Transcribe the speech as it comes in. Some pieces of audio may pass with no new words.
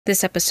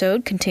This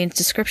episode contains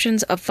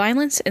descriptions of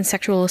violence and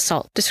sexual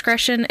assault.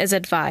 Discretion is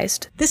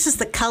advised. This is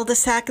the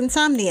Cul-de-sac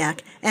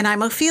Insomniac, and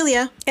I'm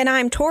Ophelia. And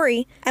I'm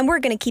Tori, and we're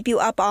going to keep you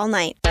up all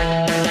night.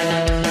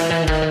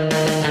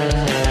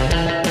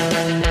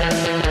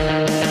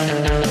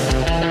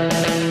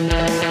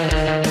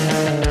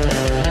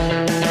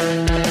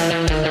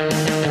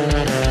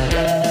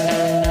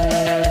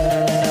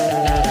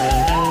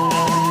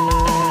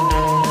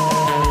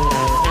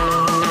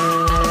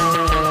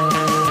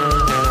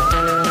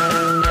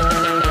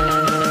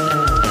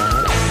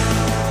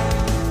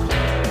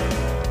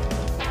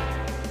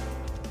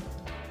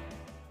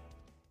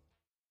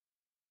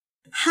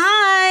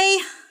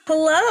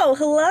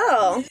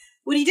 Hello.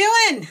 What are you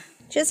doing?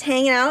 Just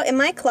hanging out in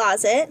my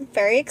closet.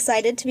 Very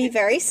excited to be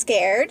very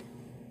scared.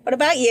 What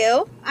about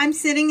you? I'm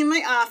sitting in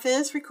my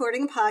office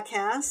recording a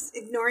podcast,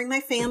 ignoring my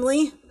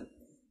family.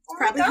 It's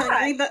probably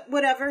hungry, but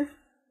whatever.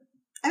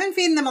 I've been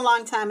feeding them a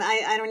long time.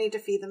 I don't need to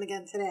feed them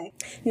again today.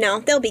 No,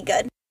 they'll be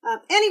good.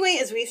 Anyway,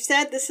 as we've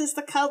said, this is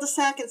the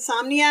Cul-de-sac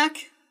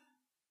Insomniac.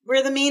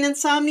 We're the main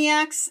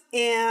insomniacs,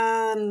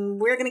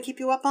 and we're going to keep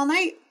you up all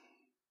night.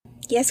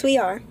 Yes, we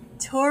are.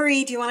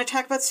 Tori, do you want to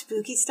talk about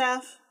spooky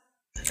stuff?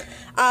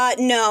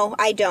 No,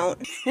 I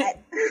don't.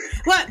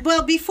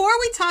 Well, before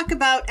we talk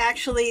about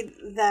actually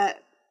the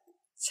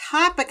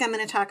topic I'm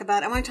going to talk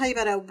about, I want to tell you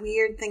about a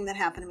weird thing that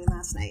happened to me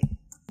last night.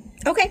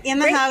 Okay. In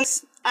the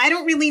house. I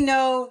don't really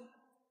know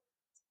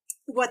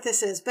what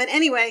this is. But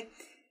anyway,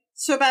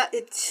 so about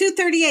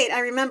 2:38, I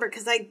remember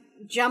because I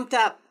jumped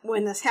up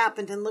when this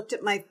happened and looked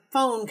at my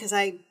phone because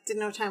I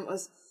didn't know what time it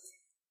was.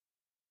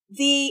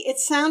 It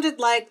sounded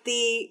like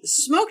the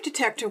smoke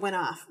detector went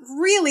off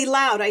really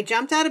loud. I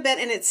jumped out of bed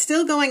and it's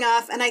still going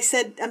off. And I'm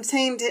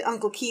saying to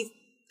Uncle Keith,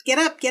 get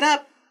up. You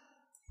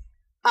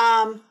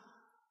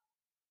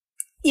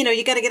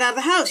got to get out of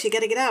the house. You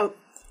got to get out.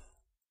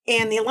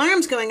 And the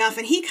alarm's going off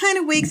and he kind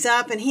of wakes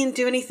up and he didn't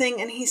do anything.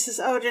 And he says,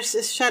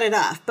 just shut it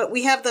off. But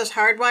we have those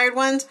hardwired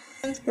ones.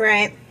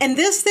 Right. And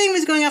this thing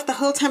was going off the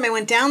whole time. I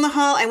went down the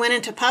hall. I went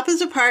into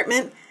Papa's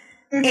apartment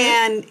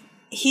and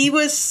he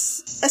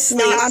was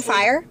asleep. Not on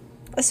fire,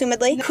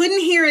 assumedly.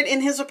 Couldn't hear it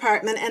in his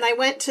apartment. And I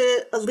went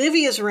to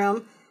Olivia's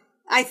room.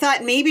 I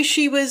thought maybe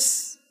she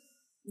was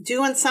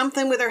doing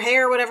something with her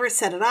hair or whatever,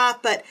 set it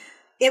off. But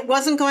it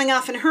wasn't going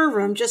off in her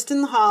room, just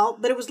in the hall.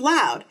 But it was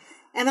loud.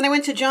 And then I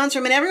went to John's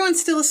room and everyone's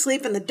still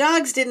asleep. And the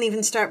dogs didn't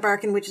even start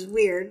barking, which is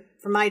weird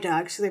for my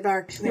dogs. So they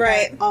bark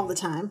all the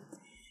time.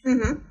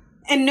 Mm-hmm.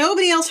 And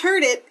nobody else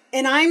heard it.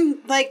 And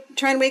I'm like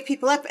trying to wake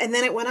people up. And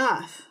then it went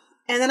off.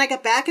 And then I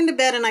got back into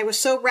bed and I was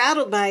so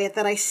rattled by it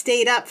that I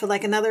stayed up for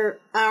like another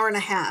hour and a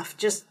half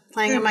just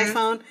playing on my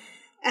phone.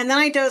 And then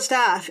I dozed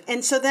off.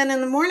 And so then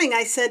in the morning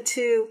I said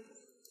to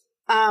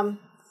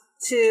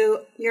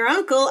your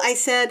uncle, I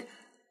said,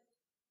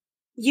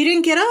 you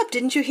didn't get up.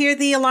 Didn't you hear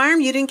the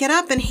alarm? You didn't get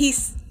up. And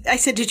I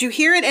said, did you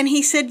hear it? And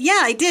he said,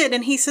 yeah, I did.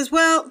 And he says,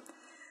 well,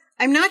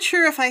 I'm not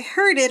sure if I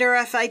heard it or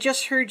if I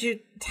just heard you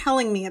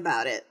telling me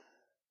about it.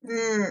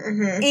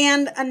 Mm-hmm.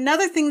 And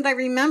another thing that I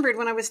remembered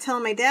when I was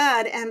telling my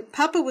dad, and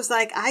Papa was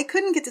like, I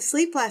couldn't get to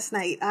sleep last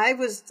night. I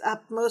was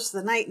up most of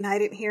the night and I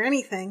didn't hear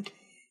anything.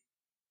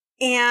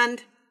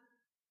 And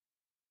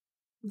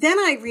then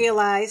I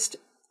realized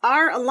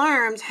our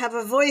alarms have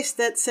a voice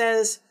that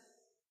says,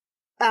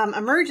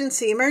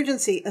 emergency,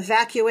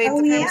 evacuate the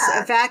premises,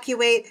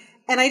 evacuate.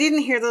 And I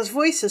didn't hear those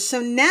voices.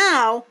 So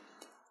now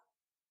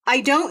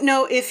I don't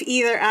know if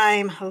either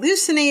I'm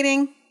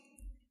hallucinating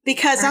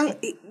because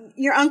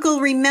your uncle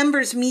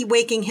remembers me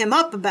waking him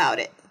up about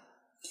it.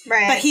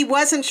 Right. But he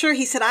wasn't sure.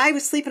 He said, I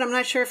was sleeping. I'm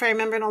not sure if I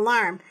remember an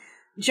alarm.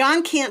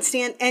 John can't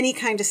stand any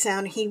kind of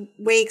sound. He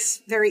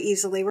wakes very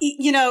easily.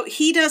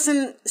 He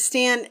doesn't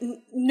stand,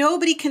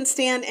 nobody can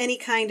stand any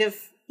kind of,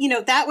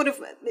 that would have,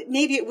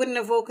 maybe it wouldn't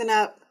have woken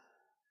up.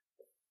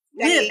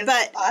 I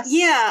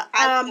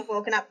would have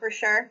woken up for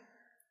sure.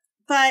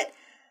 But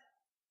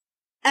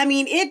I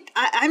mean,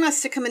 I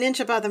must have come an inch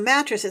above the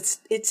mattress.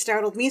 It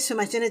startled me so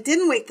much, and it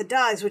didn't wake the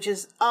dogs, which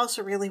is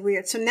also really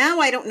weird. So now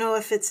I don't know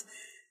if it's.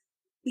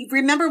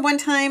 Remember one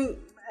time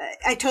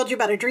I told you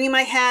about a dream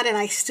I had, and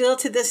I still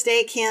to this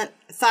day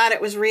thought it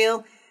was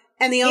real.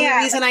 And the only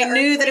reason I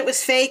knew that it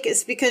was fake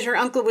is because your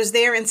uncle was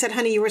there and said,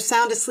 "Honey, you were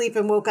sound asleep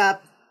and woke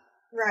up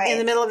in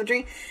the middle of a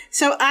dream."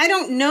 So I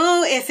don't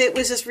know if it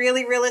was this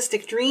really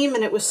realistic dream,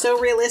 and it was so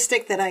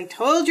realistic that I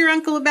told your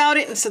uncle about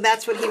it, and so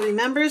that's what he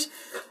remembers.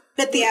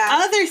 But the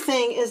other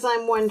thing is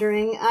I'm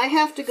wondering, I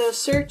have to go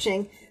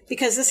searching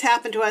because this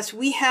happened to us.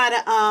 We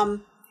had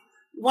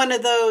one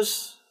of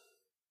those,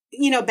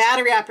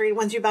 battery operated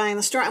ones you buy in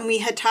the store, and we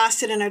had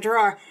tossed it in a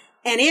drawer,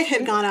 and it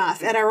had gone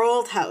off at our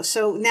old house.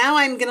 So now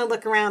I'm going to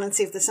look around and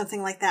see if there's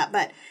something like that.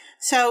 But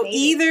so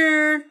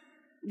either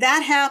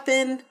that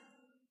happened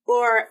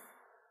or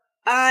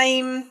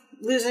I'm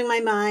losing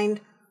my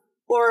mind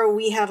or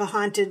we have a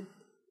haunted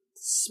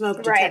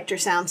smoke detector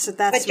sound. So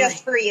that's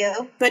just for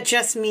you. But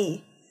just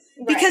me.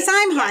 Because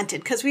I'm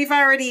haunted, because we've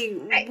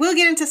already, we'll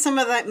get into some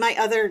of my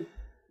other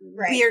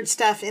weird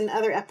stuff in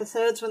other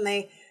episodes when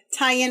they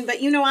tie in, but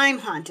I'm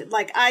haunted.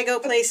 Like, I go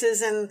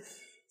places and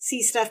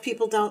see stuff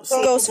people don't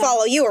see. Ghosts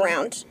follow you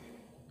around.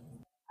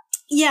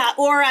 Yeah,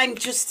 or I'm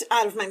just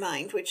out of my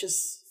mind, which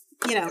is,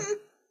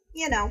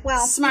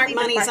 Well, smart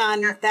money's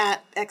on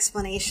that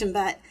explanation,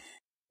 but...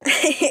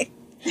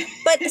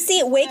 But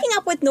see, waking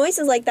up with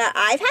noises like that,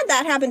 I've had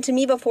that happen to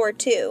me before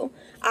too.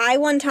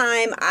 One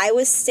time, I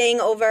was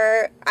staying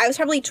over, I was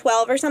probably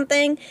 12 or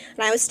something, and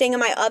I was staying at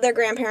my other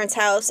grandparents'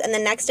 house, and the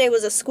next day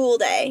was a school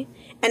day.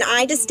 And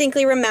I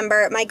distinctly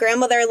remember my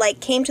grandmother,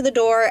 came to the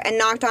door and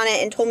knocked on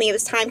it and told me it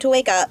was time to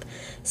wake up.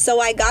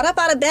 So I got up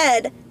out of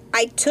bed,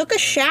 I took a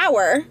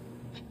shower,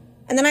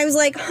 and then I was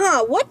like,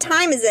 what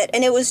time is it?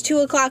 And it was 2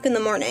 o'clock in the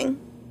morning.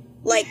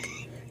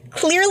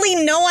 Clearly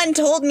no one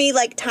told me,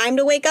 time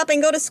to wake up and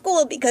go to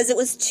school because it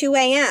was 2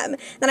 a.m.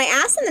 Then I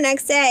asked them the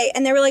next day,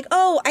 and they were like,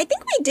 oh, I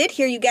think we did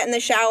hear you get in the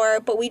shower,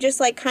 but we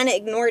just, kind of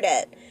ignored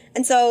it.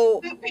 And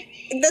so,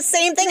 the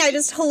same thing, I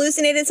just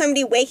hallucinated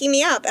somebody waking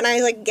me up, and I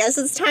was like, guess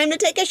it's time to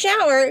take a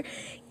shower,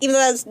 even though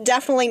that was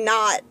definitely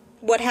not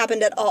what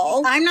happened at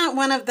all. I'm not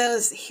one of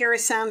those hear a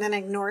sound and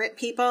ignore it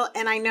people,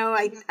 and I know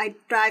I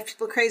drive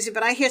people crazy,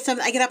 but I hear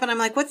something, I get up and I'm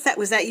like, what's that?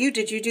 Was that you?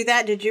 Did you do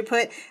that?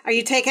 Are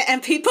you taking,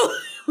 and people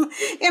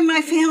in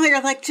my family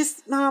are like,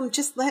 Mom,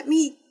 just let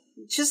me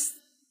just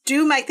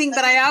do my thing,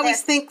 but I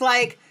always think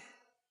I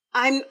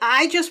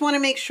just want to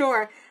make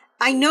sure.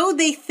 I know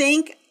they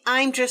think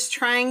I'm just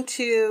trying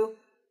to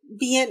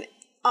be in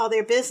all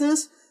their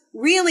business.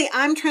 Really,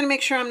 I'm trying to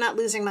make sure I'm not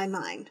losing my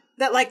mind.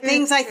 That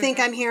things I think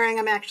I'm hearing,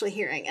 I'm actually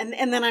hearing. And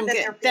then I'm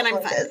good. Then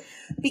I'm fine.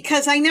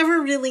 Because I never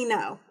really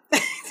know.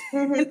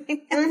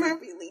 I never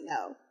really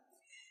know.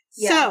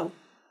 Yeah. So,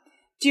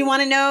 do you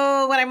want to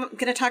know what I'm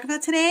going to talk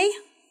about today?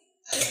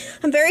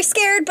 I'm very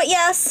scared, but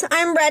yes,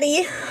 I'm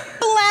ready.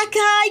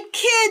 Black-eyed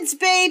kids,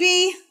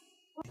 baby!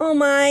 Oh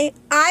my.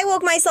 I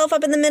woke myself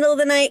up in the middle of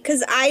the night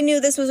because I knew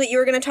this was what you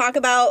were going to talk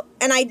about,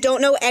 and I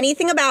don't know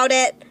anything about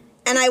it,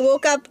 and I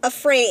woke up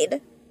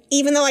afraid,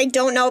 even though I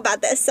don't know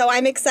about this, so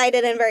I'm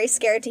excited and very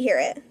scared to hear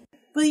it.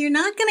 Well, you're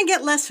not going to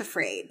get less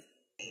afraid.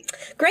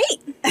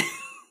 Great.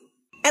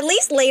 At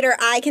least later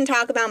I can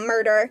talk about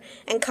murder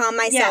and calm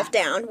myself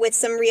down with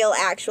some real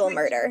actual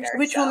murder.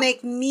 Which will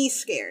make me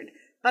scared.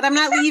 But I'm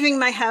not leaving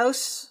my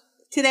house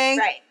today.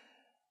 Right.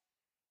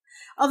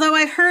 Although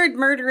I've heard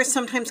murderers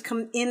sometimes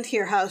come into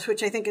your house,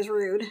 which I think is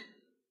rude.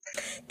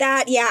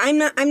 I'm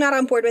not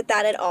on board with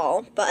that at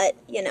all, but,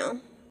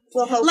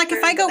 we'll hope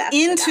if I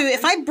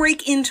if I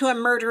break into a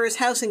murderer's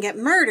house and get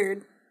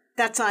murdered,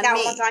 that's on me.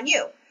 That one's on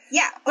you.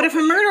 Yeah. But if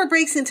a murderer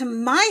breaks into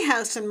my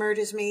house and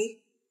murders me,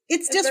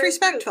 it's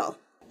disrespectful.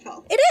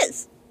 It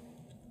is.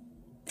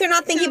 They're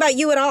not thinking about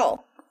you at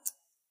all.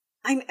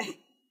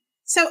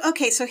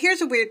 So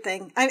here's a weird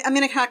thing. I'm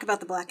going to talk about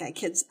the black-eyed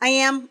kids. I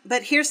am,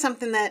 but here's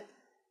something that,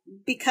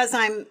 because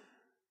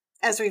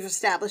as we've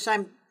established,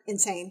 I'm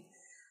insane.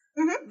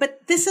 Mm-hmm.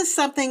 But this is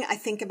something I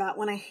think about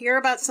when I hear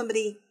about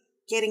somebody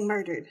getting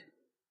murdered.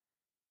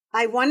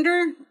 I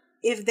wonder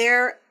if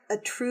they're a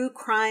true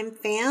crime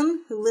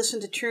fan who listen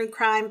to true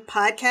crime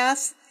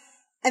podcasts,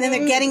 and then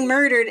they're getting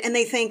murdered and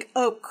they think,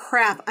 oh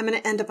crap, I'm going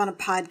to end up on a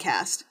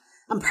podcast.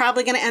 I'm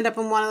probably going to end up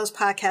on one of those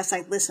podcasts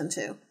I listen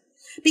to.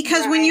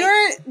 Because when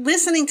you're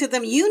listening to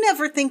them, you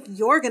never think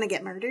you're going to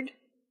get murdered.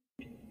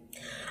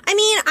 I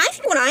mean, I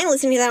think when I'm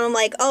listening to them, I'm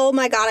like, oh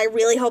my God, I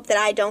really hope that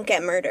I don't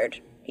get murdered.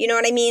 You know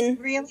what I mean?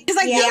 Really? Because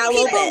I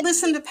think people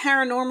listen to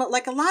paranormal,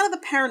 a lot of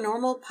the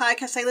paranormal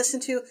podcasts I listen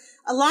to,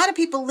 a lot of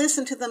people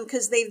listen to them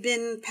because they've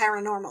been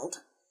paranormaled.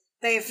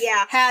 They've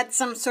had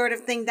some sort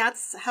of thing.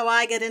 That's how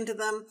I get into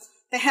them.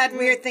 They had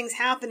weird things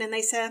happen and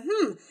they said,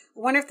 I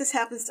wonder if this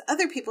happens to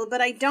other people.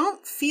 But I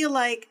don't feel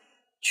like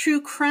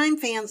true crime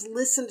fans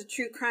listen to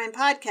true crime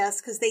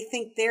podcasts because they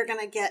think they're going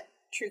to get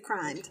true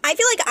crime. I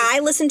feel like I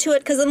listen to it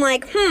because I'm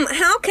like,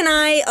 how can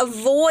I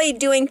avoid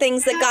doing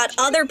things that got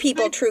other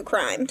people true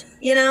crimed?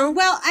 You know?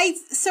 Well, I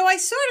sorry,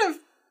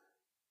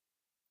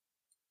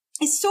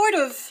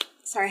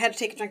 I had to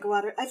take a drink of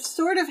water. I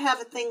sort of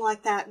have a thing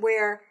like that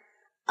where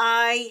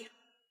I'm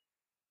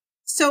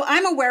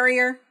a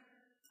warrior.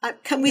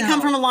 We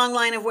come from a long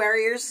line of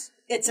warriors.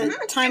 It's a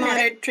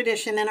time-honored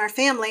tradition in our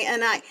family,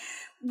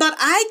 but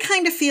I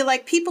kind of feel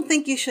like people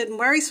think you shouldn't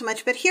worry so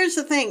much. But here's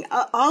the thing.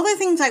 All the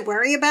things I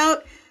worry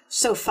about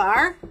so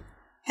far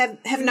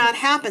have not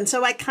happened.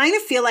 So I kind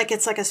of feel like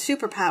it's like a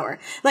superpower.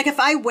 Like if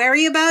I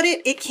worry about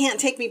it, it can't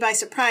take me by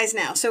surprise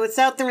now. So it's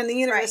out there in the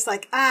universe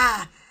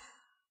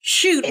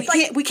shoot,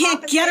 we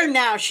can't get her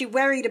now. She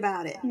worried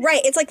about it.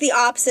 Right. It's like the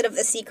opposite of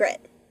The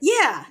Secret.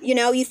 Yeah.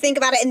 You think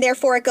about it and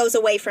therefore it goes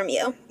away from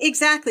you.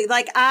 Exactly.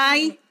 Like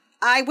I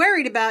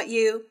worried about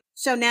you,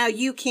 so now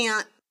you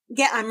can't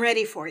I'm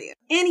ready for you.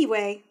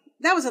 Anyway,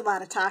 that was a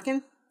lot of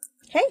talking.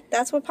 Hey,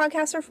 that's what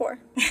podcasts are for.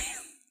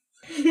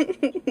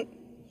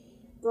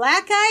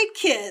 Black-eyed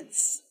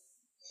kids.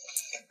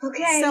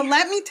 Okay. So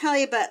let me tell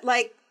you about,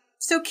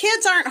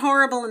 kids aren't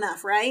horrible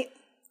enough, right?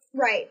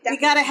 Right. We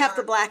got to have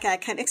the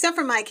black-eyed kind, except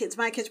for my kids.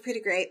 My kids are pretty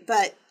great,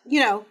 but,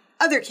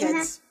 other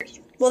kids.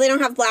 Well, they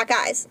don't have black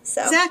eyes,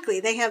 so. Exactly.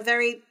 They have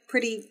very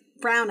pretty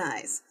brown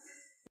eyes.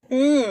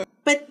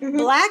 But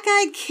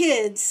black-eyed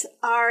kids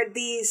are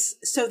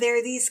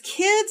they're these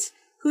kids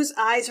whose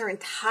eyes are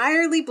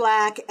entirely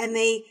black, and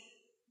they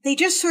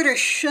just sort of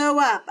show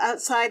up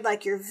outside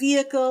like your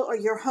vehicle or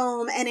your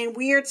home, and in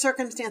weird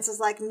circumstances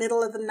like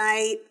middle of the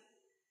night.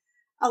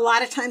 A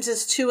lot of times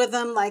there's two of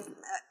them, like,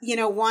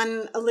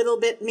 one a little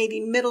bit maybe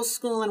middle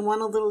school and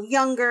one a little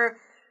younger,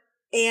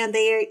 and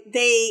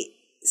they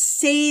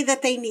say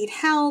that they need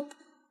help.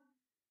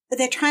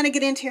 They're trying to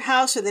get into your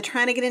house or they're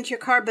trying to get into your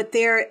car, but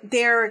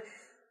they're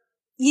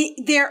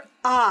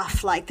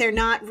off, like they're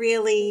not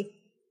really,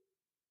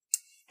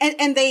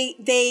 and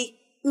they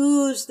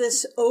ooze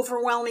this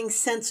overwhelming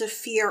sense of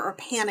fear or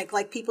panic,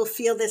 like people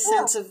feel this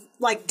sense of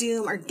like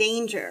doom or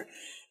danger,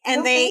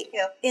 and they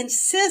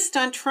insist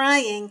on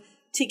trying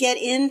to get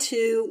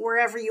into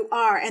wherever you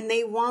are, and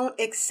they won't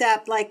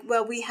accept, like,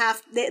 well,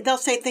 they'll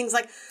say things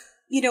like,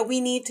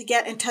 we need to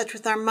get in touch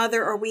with our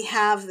mother, or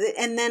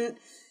and then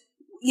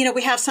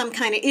we have some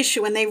kind of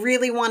issue, and they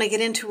really want to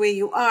get into where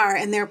you are,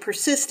 and they're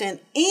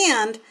persistent.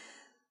 And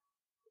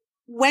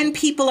when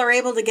people are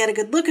able to get a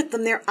good look at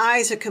them, their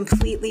eyes are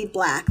completely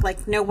black,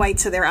 like no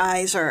whites of their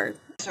eyes or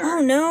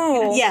oh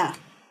no. Yeah.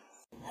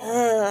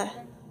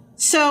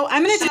 So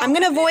I'm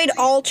going to avoid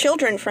all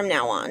children from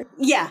now on.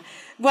 Yeah.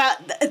 Well,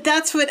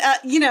 that's what,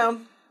 it's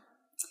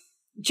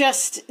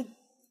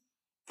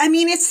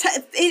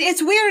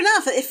weird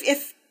enough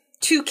if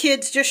two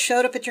kids just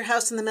showed up at your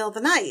house in the middle of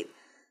the night.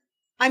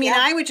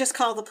 I would just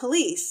call the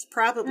police,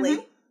 probably.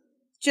 Mm-hmm.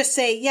 Just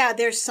say, yeah,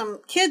 there's some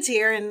kids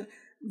here, and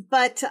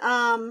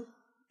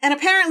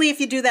apparently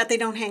if you do that, they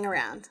don't hang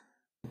around.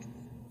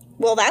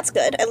 Well, that's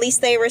good. At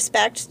least they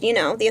respect,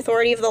 the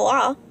authority of the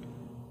law.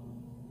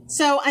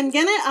 So I'm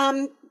going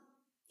to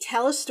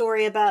tell a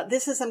story about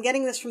this. I'm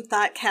getting this from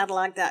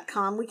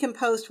thoughtcatalog.com. We can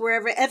post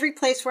every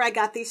place where I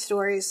got these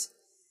stories.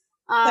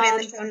 Put in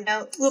the show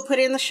notes. We'll put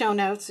it in the show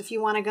notes if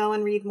you want to go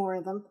and read more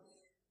of them.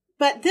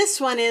 But this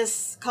one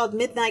is called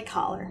Midnight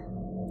Caller.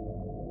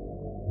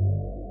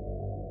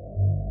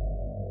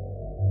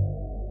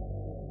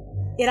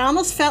 It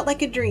almost felt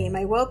like a dream.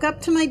 I woke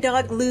up to my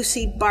dog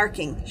Lucy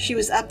barking. She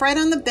was upright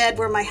on the bed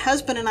where my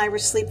husband and I were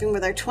sleeping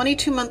with our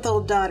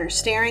 22-month-old daughter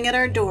staring at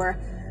our door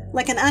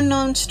like an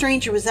unknown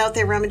stranger was out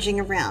there rummaging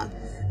around.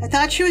 I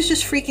thought she was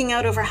just freaking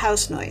out over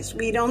house noise.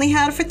 We'd only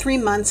had her for 3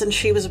 months and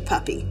she was a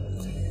puppy.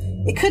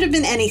 It could have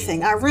been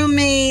anything. Our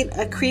roommate,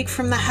 a creak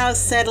from the house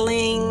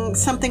settling,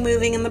 something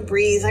moving in the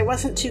breeze. I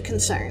wasn't too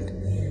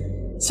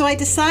concerned. So I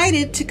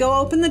decided to go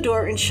open the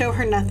door and show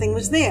her nothing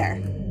was there.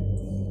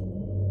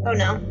 Oh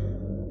no.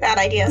 Bad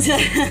idea.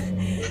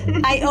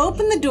 I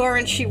opened the door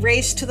and she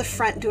raced to the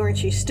front door and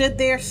she stood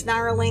there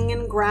snarling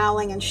and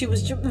growling, and it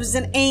was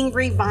an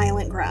angry,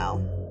 violent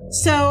growl.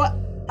 So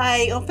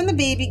I opened the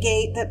baby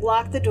gate that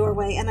blocked the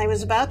doorway, and I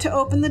was about to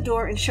open the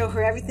door and show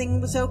her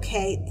everything was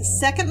okay. The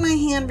second my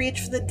hand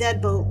reached for the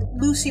deadbolt,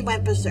 Lucy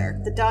went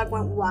berserk. The dog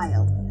went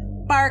wild,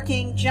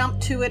 barking,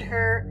 jumped to at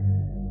her,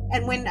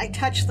 and when I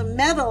touched the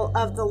metal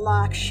of the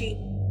lock, she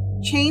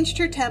changed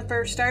her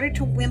temper, started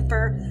to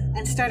whimper,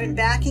 and started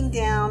backing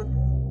down.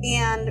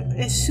 And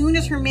as soon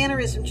as her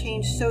mannerism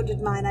changed, so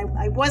did mine.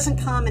 I wasn't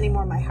calm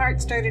anymore. My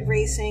heart started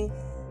racing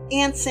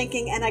and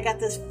sinking, and I got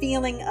this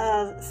feeling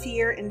of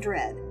fear and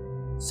dread.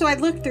 So I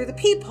looked through the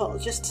peephole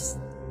just to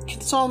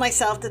console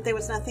myself that there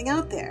was nothing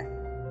out there.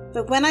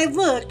 But when I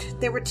looked,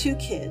 there were two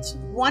kids.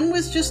 One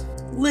was just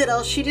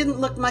little. She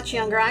didn't look much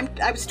younger.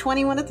 I was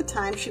 21 at the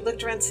time. She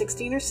looked around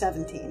 16 or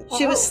 17.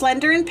 She was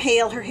slender and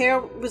pale. Her hair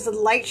was a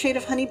light shade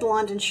of honey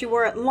blonde, and she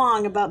wore it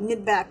long, about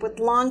mid-back, with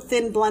long,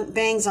 thin, blunt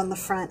bangs on the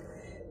front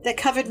that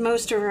covered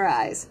most of her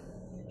eyes.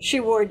 She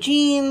wore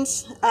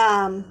jeans,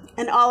 an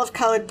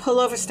olive-colored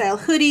pullover-style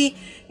hoodie,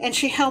 and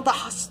she held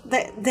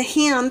the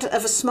hand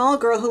of a small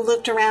girl who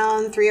looked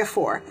around 3 or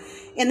 4,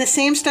 in the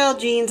same style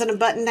jeans and a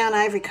button-down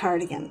ivory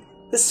cardigan.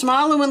 The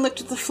smaller one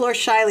looked at the floor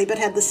shyly, but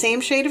had the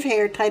same shade of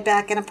hair tied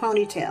back in a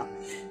ponytail,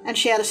 and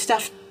she had a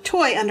stuffed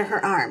toy under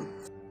her arm.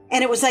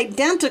 And it was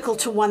identical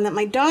to one that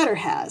my daughter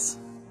has.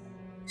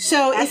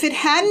 So if it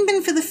hadn't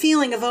been for the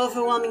feeling of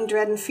overwhelming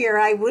dread and fear,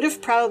 I would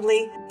have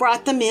probably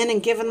brought them in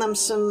and given them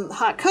some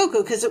hot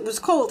cocoa because it was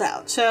cold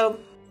out.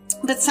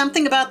 But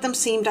something about them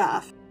seemed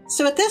off.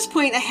 So at this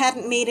point, I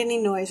hadn't made any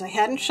noise. I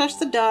hadn't shushed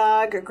the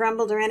dog or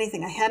grumbled or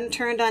anything. I hadn't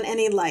turned on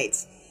any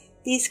lights.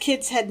 These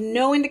kids had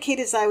no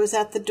indicators I was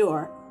at the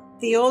door.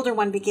 The older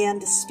one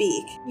began to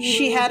speak.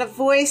 She had a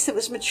voice that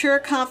was mature,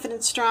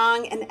 confident,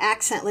 strong, and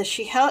accentless.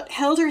 She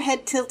held her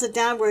head tilted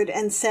downward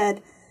and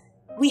said,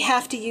 "We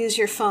have to use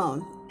your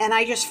phone." And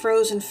I just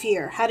froze in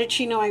fear. How did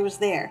she know I was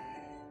there?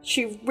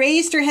 She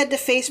raised her head to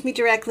face me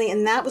directly,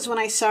 and that was when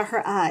I saw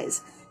her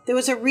eyes. There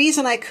was a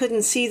reason I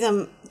couldn't see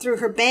them through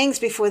her bangs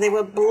before. They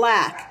were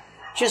black,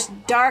 just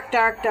dark,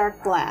 dark,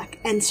 dark black,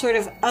 and sort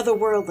of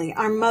otherworldly.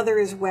 Our mother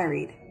is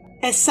worried.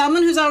 As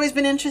someone who's always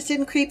been interested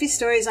in creepy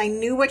stories, I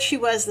knew what she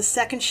was the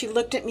second she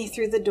looked at me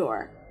through the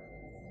door.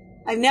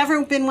 I've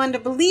never been one to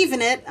believe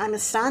in it. I'm a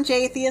staunch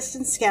atheist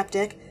and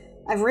skeptic.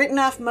 I've written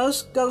off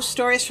most ghost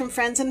stories from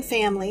friends and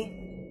family.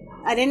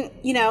 I didn't,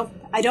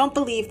 I don't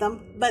believe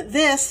them, but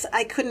this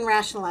I couldn't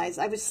rationalize.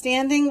 I was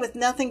standing with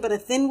nothing but a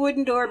thin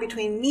wooden door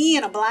between me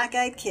and a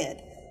black-eyed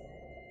kid.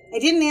 I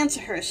didn't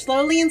answer her.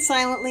 Slowly and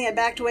silently, I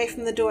backed away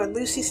from the door,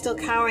 Lucy still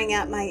cowering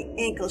at my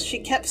ankles. She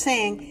kept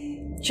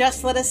saying,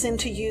 "Just let us in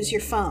to use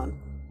your phone."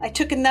 I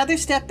took another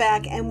step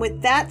back, and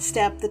with that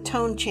step, the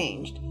tone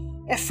changed.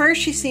 At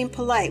first, she seemed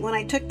polite. When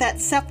I took that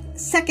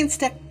second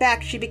step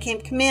back, she became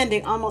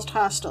commanding, almost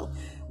hostile.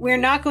 "We're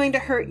not going to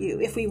hurt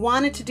you. If we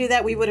wanted to do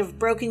that, we would have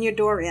broken your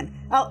door in.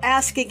 I'll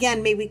ask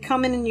again, may we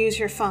come in and use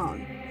your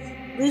phone?"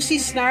 Lucy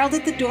snarled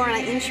at the door and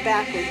I inched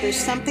backward. There's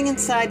something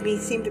inside me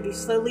seemed to be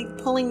slowly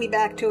pulling me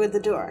back toward the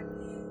door.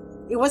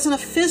 It wasn't a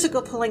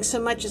physical pulling so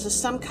much as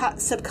a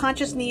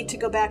subconscious need to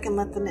go back and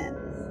let them in.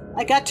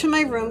 I got to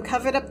my room,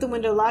 covered up the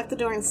window, locked the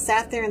door, and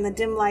sat there in the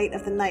dim light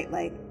of the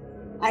nightlight.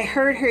 I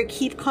heard her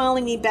keep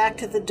calling me back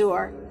to the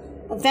door.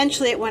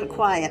 Eventually it went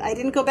quiet. I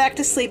didn't go back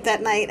to sleep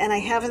that night, and I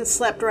haven't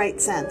slept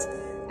right since.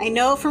 I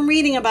know from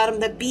reading about them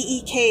that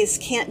BEKs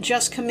can't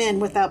just come in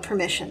without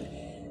permission.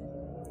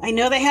 I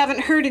know they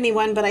haven't hurt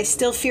anyone, but I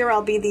still fear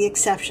I'll be the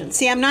exception.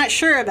 See, I'm not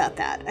sure about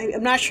that.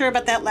 I'm not sure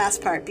about that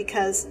last part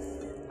because,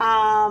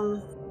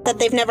 That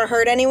they've never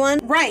hurt anyone?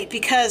 Right,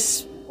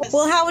 because...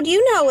 Well, how would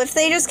you know if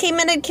they just came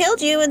in and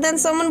killed you and then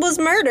someone was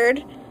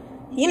murdered?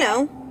 You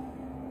know.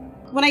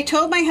 When I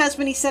told my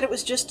husband, he said it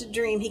was just a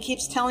dream. He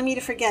keeps telling me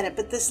to forget it,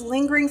 but this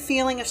lingering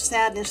feeling of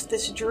sadness,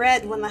 this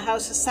dread when the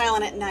house is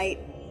silent at night,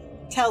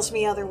 tells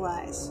me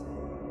otherwise.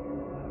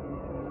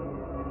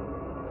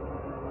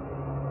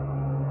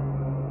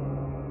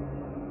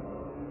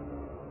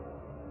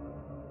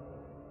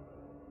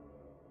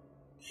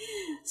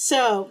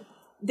 So,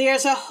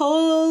 there's a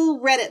whole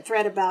Reddit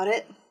thread about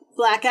it,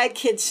 Black-Eyed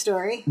Kid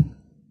story,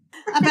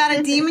 about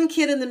a demon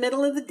kid in the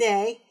middle of the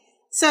day.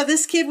 So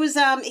this kid was,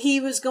 he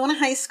was going to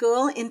high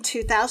school in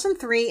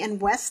 2003 in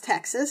West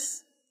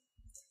Texas.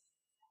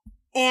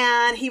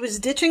 And he was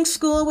ditching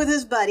school with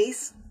his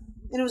buddies.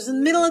 And it was in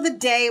the middle of the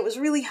day. It was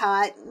really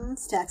hot.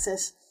 It's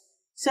Texas.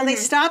 So they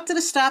stopped at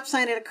a stop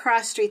sign at a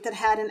cross street that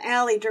had an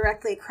alley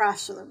directly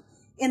across from them.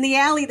 In the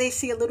alley, they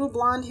see a little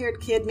blonde-haired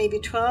kid, maybe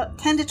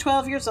 10 to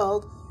 12 years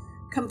old,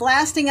 come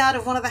blasting out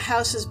of one of the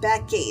house's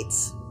back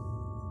gates.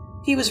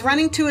 He was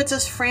running towards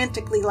us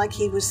frantically like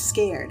he was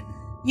scared.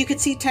 You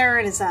could see terror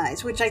in his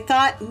eyes, which I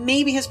thought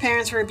maybe his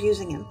parents were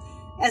abusing him.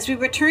 As we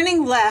were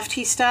turning left,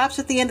 he stops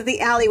at the end of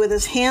the alley with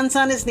his hands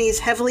on his knees,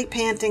 heavily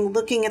panting,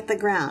 looking at the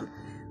ground.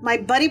 My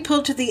buddy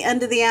pulled to the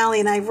end of the alley,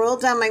 and I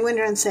rolled down my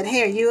window and said,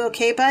 "Hey, are you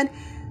okay, bud?"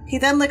 He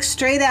then looked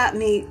straight at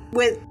me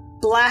with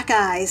black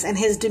eyes, and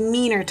his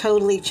demeanor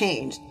totally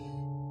changed.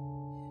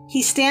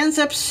 He stands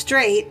up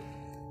straight,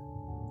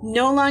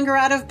 no longer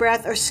out of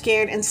breath or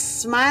scared, and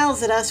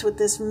smiles at us with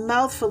this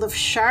mouthful of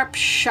sharp,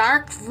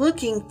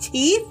 shark-looking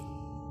teeth.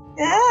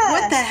 Yeah.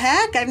 What the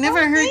heck? I've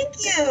never heard...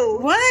 Thank you.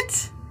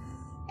 What?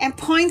 And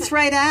points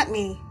right at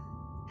me.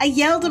 I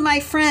yelled at my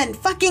friend,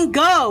 "Fucking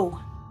go!"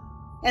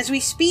 As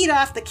we speed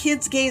off, the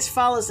kid's gaze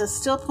follows us,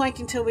 still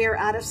pointing till we are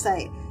out of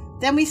sight.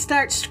 Then we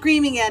start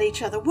screaming at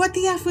each other. "What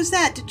the F was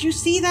that? Did you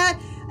see that?"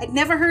 I'd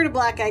never heard of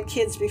Black-Eyed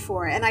Kids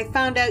before, and I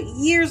found out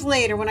years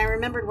later when I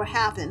remembered what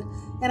happened,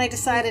 and I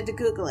decided to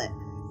Google it.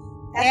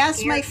 I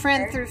asked my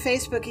friend through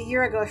Facebook a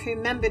year ago if he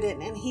remembered it,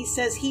 and he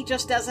says he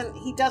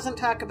doesn't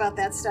talk about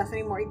that stuff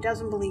anymore. He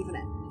doesn't believe in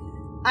it.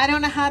 I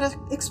don't know how to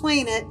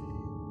explain it,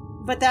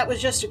 but that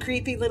was just a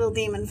creepy little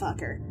demon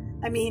fucker.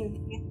 I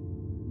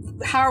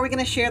mean, how are we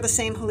going to share the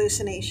same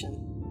hallucination?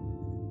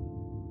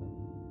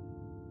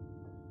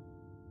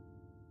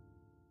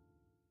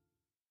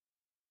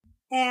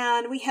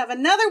 And we have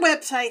another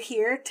website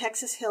here,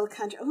 Texas Hill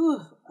Country.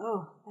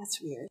 Oh,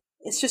 that's weird.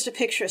 It's just a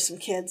picture of some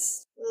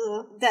kids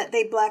that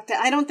they blacked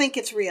out. I don't think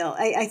it's real.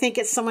 I think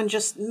it's someone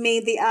just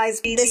made the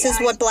eyes. This is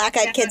what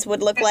Black-Eyed Kids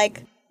would look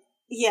like.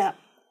 Yeah.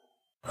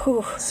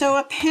 Whew. So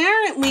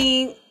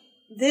apparently,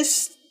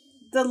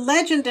 the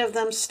legend of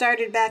them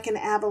started back in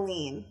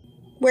Abilene,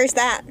 Where's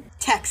that?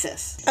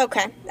 Texas.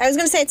 Okay. I was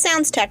going to say it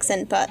sounds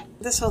Texan, but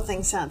This whole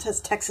thing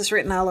has Texas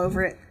written all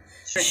over it.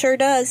 sure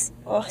does.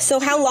 So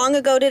how long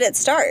ago did it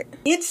start?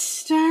 It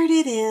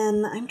started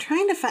in, I'm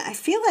trying to find, I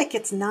feel like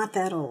it's not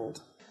that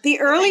old. The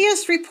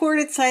earliest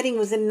reported sighting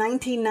was in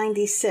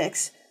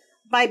 1996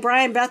 by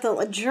Brian Bethel,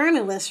 a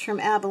journalist from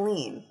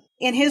Abilene.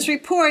 In his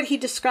report, he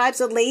describes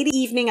a late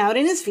evening out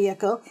in his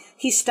vehicle.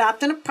 He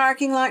stopped in a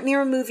parking lot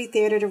near a movie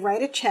theater to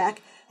write a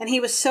check, and he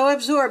was so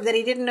absorbed that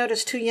he didn't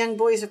notice two young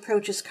boys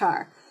approach his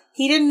car.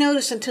 He didn't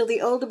notice until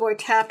the older boy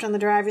tapped on the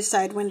driver's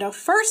side window.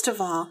 First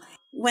of all,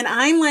 when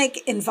I'm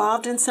like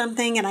involved in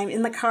something and I'm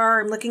in the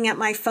car, I'm looking at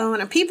my phone,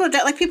 and people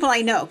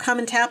I know come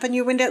and tap on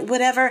your window,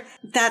 whatever,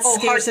 that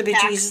scares the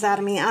bejesus out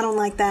of me. I don't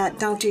like that.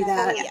 Don't do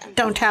that. yeah.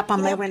 Don't tap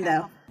on my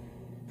window.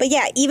 But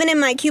yeah, even in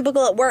my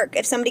cubicle at work,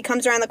 if somebody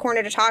comes around the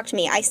corner to talk to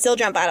me, I still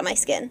jump out of my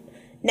skin.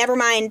 Never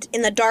mind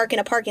in the dark in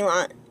a parking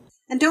lot.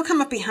 And don't come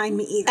up behind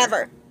me either.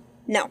 Ever.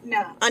 No.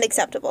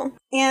 Unacceptable.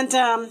 And,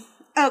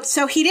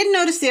 so he didn't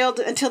notice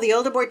until the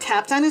older boy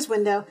tapped on his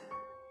window.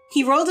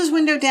 He rolled his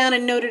window down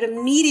and noted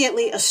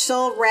immediately a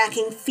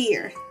soul-racking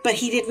fear, but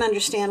he didn't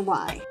understand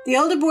why. The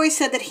older boy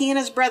said that he and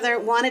his brother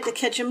wanted to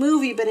catch a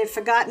movie but had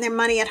forgotten their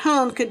money at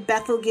home. Could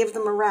Bethel give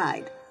them a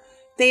ride?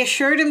 They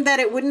assured him that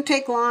it wouldn't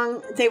take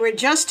long. They were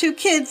just two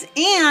kids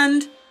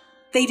and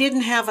they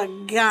didn't have a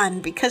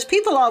gun, because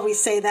people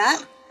always say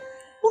that.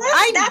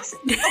 Well, that's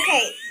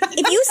okay.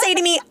 If you say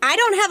to me, I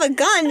don't have a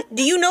gun,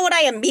 do you know what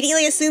I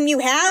immediately assume you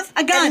have?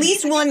 A gun. At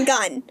least one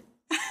gun,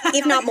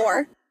 if not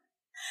more.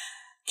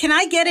 Can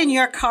I get in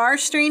your car,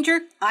 stranger?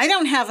 I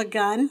don't have a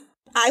gun.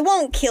 I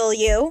won't kill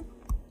you.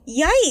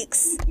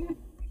 Yikes.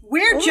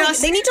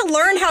 They need to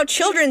learn how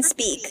children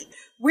speak.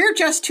 We're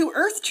just two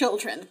Earth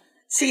children.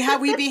 See how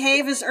we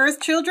behave as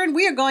Earth children?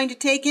 We are going to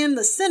take in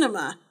the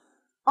cinema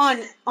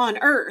on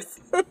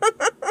Earth.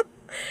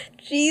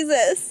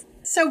 Jesus.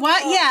 So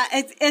what? Yeah,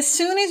 as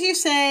soon as you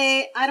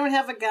say, I don't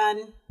have a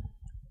gun,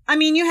 I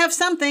mean, you have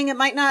something. It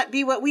might not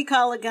be what we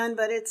call a gun,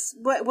 but it's,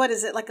 what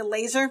is it, like a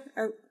laser?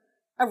 Or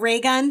a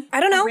ray gun? I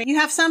don't know. You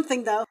have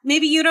something, though.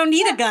 Maybe you don't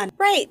need a gun.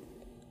 Right.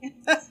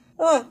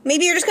 Oh,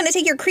 maybe you're just going to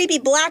take your creepy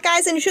black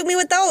eyes and shoot me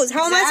with those.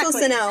 How am I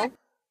supposed to know?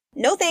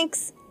 No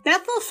thanks.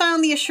 Bethel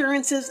found the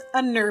assurances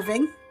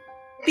unnerving,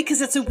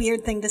 because it's a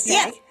weird thing to say.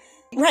 Yeah.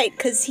 Right,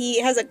 because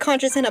he has a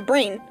conscience and a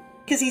brain.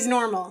 Because he's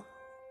normal.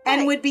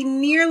 And would be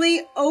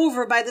nearly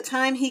over by the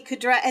time he could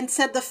drive, and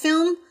said the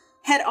film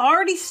had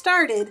already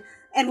started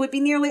and would be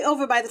nearly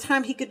over by the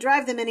time he could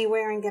drive them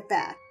anywhere and get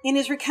back. In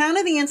his recount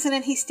of the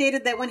incident, he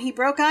stated that when he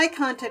broke eye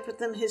contact with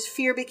them, his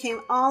fear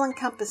became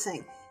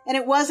all-encompassing. And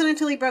it wasn't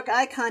until he broke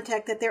eye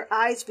contact that their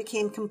eyes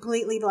became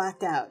completely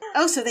blacked out.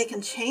 Oh, so they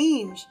can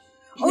change.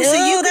 Oh, no,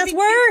 so that's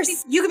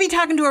worse. You could be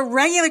talking to a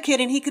regular kid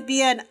and he could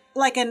be an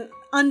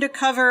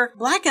undercover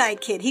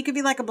black-eyed kid. He could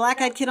be like a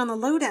black-eyed kid on the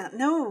lowdown.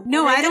 No,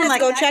 I don't like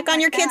go that. check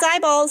on your kid's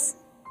eyeballs.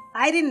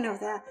 I didn't know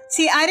that.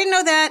 See, I didn't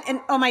know that, and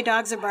oh, my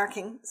dogs are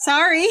barking.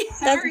 Sorry.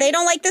 They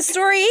don't like this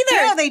story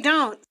either. No, they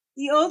don't.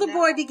 The older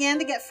boy began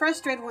to get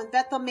frustrated when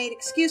Bethel made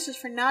excuses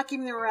for not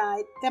giving them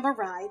a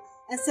ride,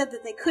 and said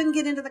that they couldn't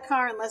get into the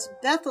car unless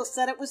Bethel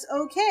said it was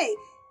okay.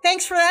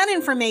 Thanks for that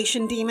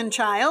information, demon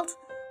child.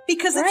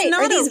 Because it's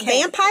not okay. Are these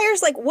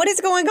vampires? Like, what is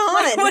going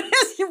on?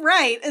 You're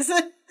right. It's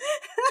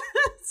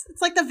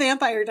like the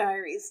Vampire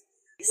Diaries.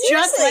 Seriously.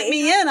 Just let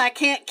me in. I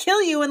can't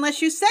kill you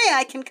unless you say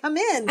I can come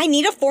in. I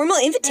need a formal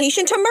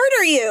invitation to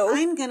murder you.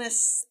 I'm gonna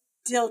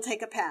still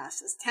take a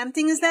pass. As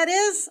tempting as that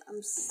is,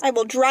 I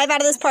will drive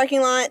out of this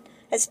parking lot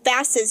as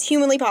fast as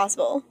humanly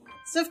possible.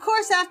 So, of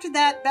course, after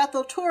that,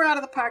 Bethel tore out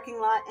of the parking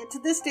lot, and to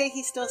this day,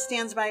 he still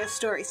stands by his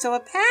story. So,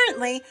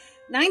 apparently,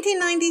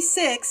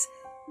 1996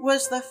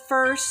 was the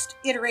first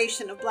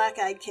iteration of Black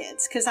Eyed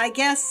Kids. Because I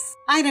guess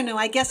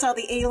all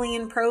the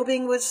alien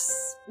probing was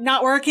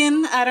not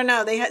working. I don't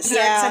know. They had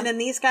started sending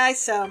these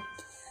guys, so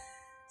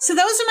those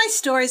are my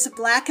stories of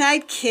Black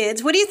Eyed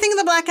Kids. What do you think of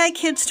the Black Eyed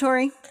Kids,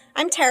 Tori?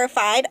 I'm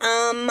terrified.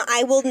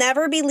 I will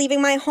never be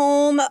leaving my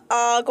home,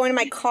 going to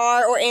my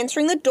car, or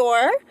answering the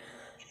door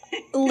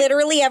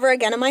literally ever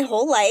again in my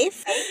whole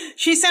life.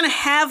 She's gonna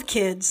have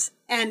kids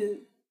and...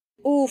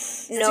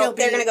 Oof, no,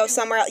 they're going to go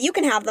somewhere else. You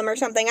can have them or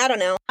something, I don't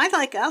know.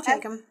 I'll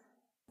take them.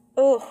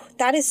 Oh,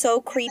 that is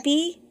so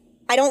creepy.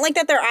 I don't like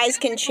that their eyes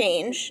can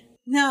change.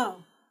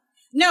 No,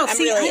 I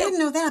didn't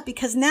know that,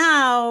 because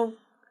now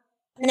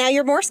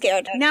you're more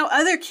scared. Now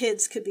other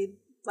kids could be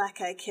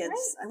black-eyed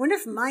kids. I wonder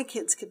if my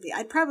kids could be.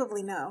 I'd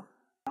probably know.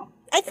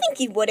 I think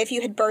you would if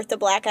you had birthed a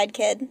black-eyed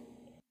kid.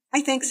 I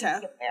think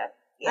so.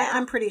 Yeah.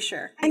 I'm pretty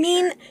sure. I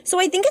mean, so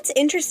I think it's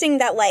interesting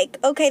that, like,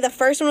 okay, the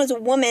first one was a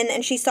woman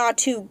and she saw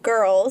two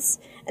girls,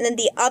 and then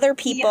the other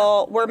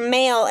people were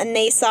male and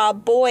they saw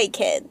boy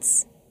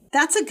kids.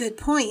 That's a good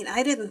point.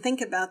 I didn't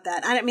think about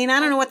that. I mean, I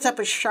don't know what's up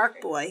with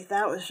Shark Boy.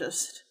 That was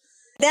just...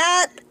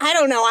 That, I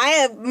don't know.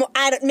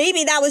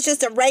 Maybe that was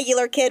just a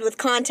regular kid with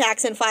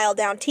contacts and filed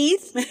down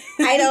teeth.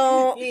 I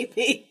don't...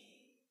 Maybe.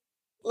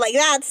 Like,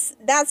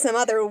 that's some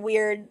other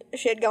weird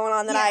shit going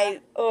on that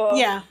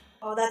Yeah.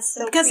 Oh, that's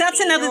so because creepy. that's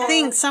another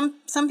thing.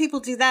 Some people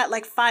do that,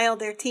 like file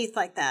their teeth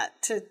like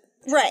that to...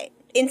 Right.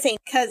 Insane.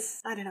 Because,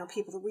 I don't know,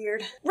 people are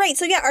weird. Right,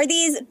 so yeah, are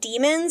these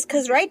demons?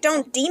 Because, right,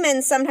 don't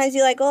demons sometimes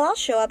be like, oh, I'll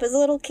show up as a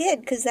little kid,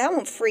 because that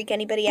won't freak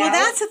anybody out. Well,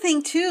 that's the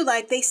thing, too.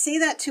 Like, they say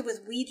that, too,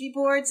 with Ouija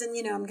boards, and,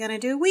 I'm going to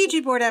do a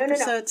Ouija board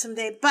episode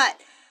someday,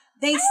 but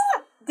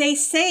they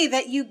say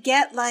that you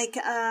get, like,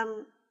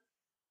 a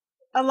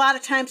lot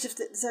of times if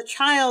it's a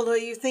child, or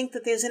you think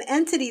that there's an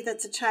entity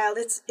that's a child,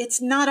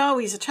 it's not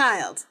always a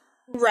child.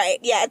 Right,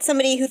 yeah, it's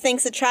somebody who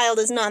thinks a child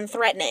is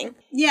non-threatening.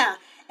 Yeah,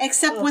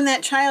 except when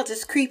that child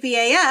is creepy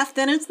AF,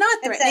 then it's not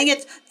threatening.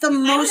 It's the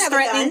most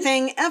threatening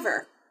thing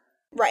ever.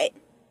 Right.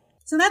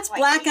 So that's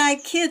Black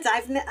Eyed Kids.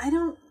 I've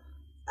never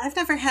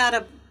had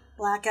a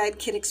Black Eyed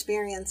Kid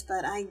experience,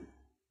 but I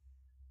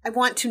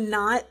want to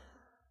not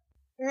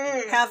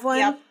have one.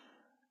 Yep.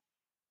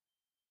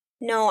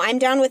 No, I'm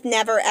down with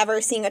never ever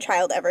seeing a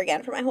child ever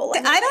again for my whole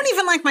life. I don't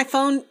even like my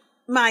phone,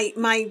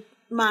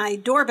 my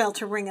doorbell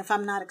to ring if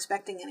I'm not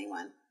expecting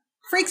anyone.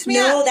 Freaks me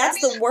out. No, that's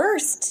the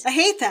worst. I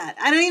hate that.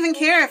 I don't even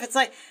care if it's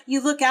like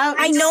you look out.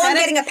 I know I'm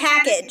getting a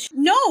package.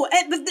 No,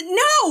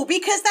 no,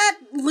 because that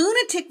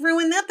lunatic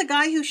ruined that. The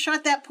guy who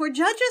shot that poor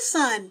judge's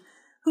son,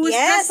 who was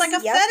dressed like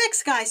a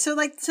FedEx guy. So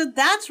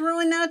that's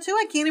ruined now too.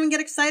 I can't even get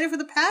excited for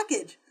the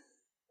package.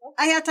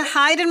 I have to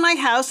hide in my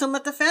house and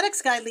let the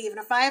FedEx guy leave.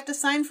 And if I have to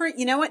sign for it,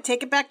 you know what?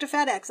 Take it back to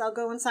FedEx. I'll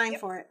go and sign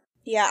for it.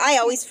 Yeah, I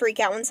always freak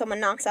out when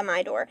someone knocks on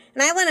my door.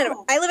 And I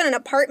live in an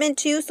apartment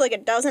too, so like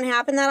it doesn't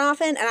happen that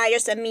often, and I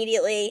just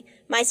immediately,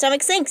 my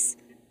stomach sinks.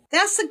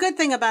 That's the good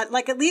thing about,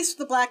 like, at least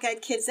the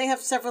black-eyed kids, they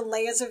have several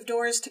layers of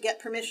doors to get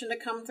permission to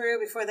come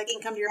through before they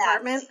can come to your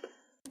apartment.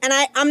 And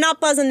I'm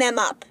not buzzing them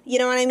up. You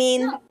know what I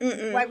mean? No.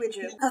 Why would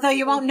you? Although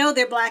you won't know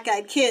they're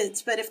black-eyed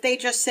kids, but if they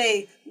just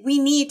say, we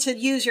need to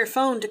use your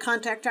phone to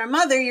contact our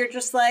mother, you're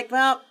just like,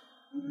 well,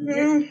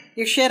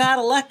 you're shit out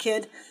of luck,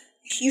 kid.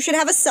 You should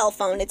have a cell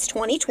phone. It's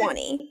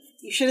 2020.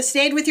 You should have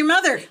stayed with your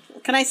mother.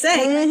 What can I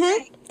say?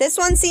 Mm-hmm. This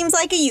one seems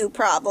like a you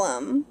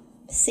problem.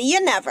 See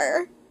you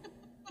never.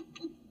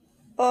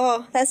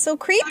 Oh, that's so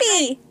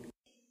creepy.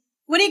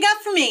 What do you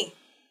got for me?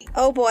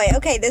 Oh boy.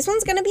 Okay, this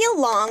one's going to be a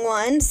long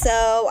one,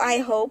 so I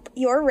hope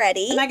you're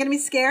ready. Am I going to be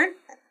scared?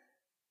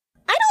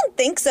 I don't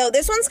think so.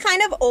 This one's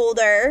kind of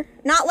older.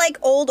 Not like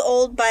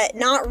old, but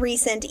not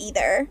recent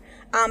either.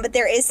 But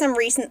there is some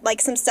recent,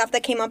 like some stuff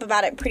that came up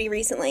about it pretty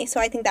recently, so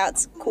I think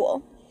that's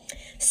cool.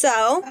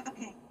 So,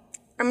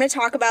 I'm going to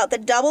talk about the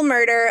double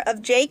murder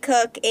of Jay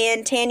Cook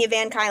and Tanya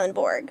Van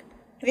Cuylenborg.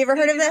 Have you ever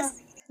heard of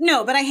this?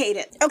 No, but I hate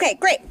it. Okay,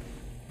 great.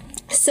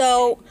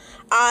 So,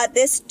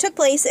 this took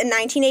place in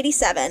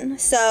 1987.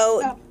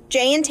 So,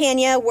 Jay and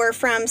Tanya were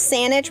from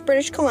Saanich,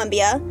 British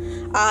Columbia.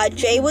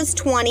 Jay was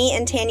 20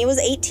 and Tanya was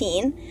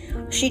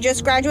 18. She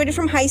just graduated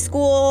from high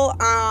school.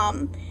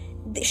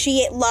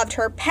 She loved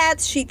her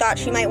pets. She thought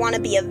she might want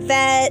to be a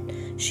vet.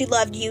 She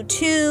loved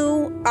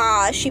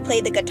U2. She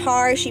played the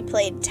guitar. She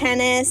played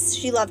tennis.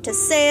 She loved to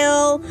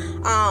sail.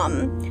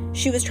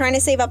 She was trying to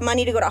save up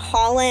money to go to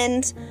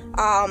Holland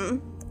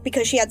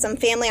because she had some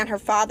family on her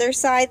father's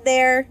side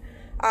there.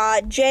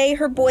 Jay,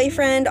 her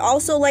boyfriend,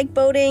 also liked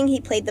boating. He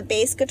played the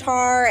bass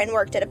guitar and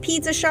worked at a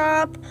pizza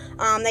shop.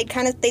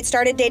 They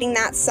started dating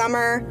that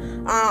summer.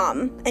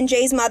 And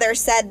Jay's mother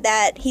said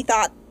that she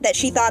thought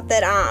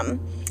that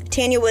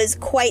Tanya was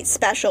quite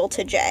special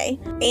to Jay.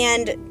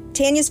 And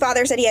Tanya's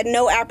father said he had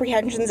no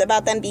apprehensions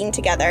about them being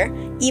together,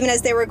 even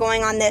as they were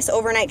going on this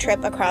overnight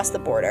trip across the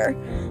border.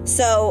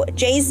 So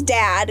Jay's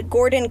dad,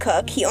 Gordon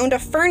Cook, he owned a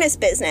furnace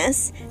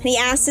business, and he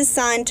asked his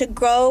son to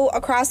go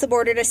across the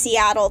border to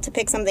Seattle to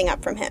pick something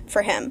up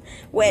for him,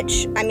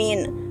 which, I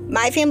mean,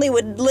 my family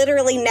would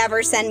literally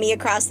never send me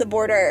across the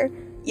border,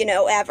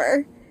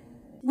 ever.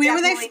 Where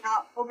were they?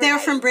 They were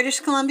from British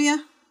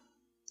Columbia?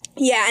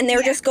 Yeah, and they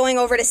were just going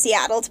over to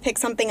Seattle to pick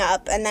something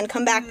up and then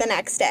come back the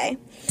next day.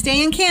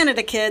 Stay in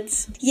Canada,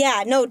 kids.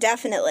 Yeah, no,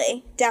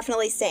 definitely.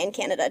 Definitely stay in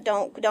Canada.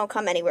 Don't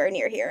come anywhere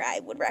near here, I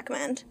would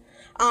recommend.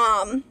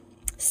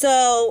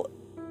 So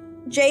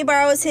Jay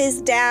borrows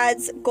his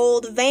dad's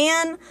gold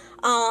van,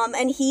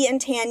 and he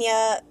and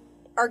Tanya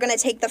are going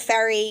to take the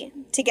ferry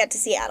to get to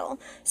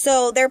Seattle.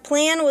 So their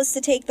plan was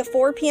to take the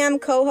 4 p.m.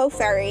 Coho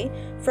ferry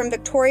from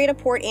Victoria to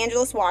Port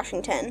Angeles,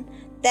 Washington,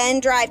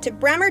 then drive to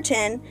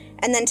Bremerton,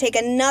 and then take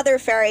another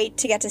ferry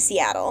to get to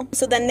Seattle.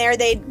 So then there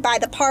they'd buy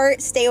the part,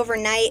 stay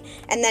overnight,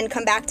 and then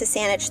come back to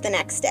Saanich the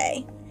next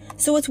day.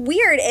 So what's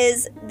weird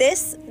is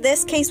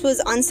this case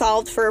was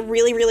unsolved for a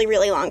really, really,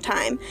 really long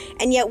time.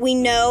 And yet we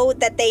know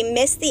that they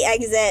missed the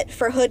exit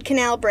for Hood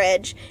Canal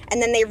Bridge,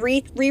 and then they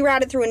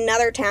rerouted through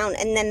another town,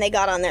 and then they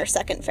got on their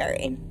second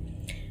ferry.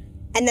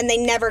 And then they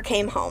never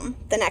came home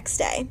the next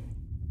day.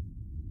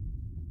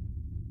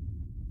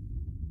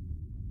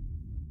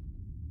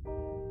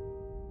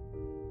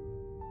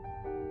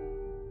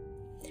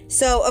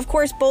 So, of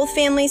course, both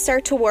families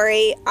start to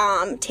worry.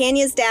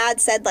 Tanya's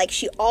dad said,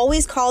 she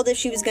always called if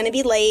she was going to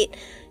be late.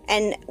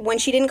 And when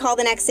she didn't call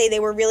the next day, they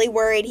were really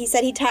worried. He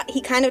said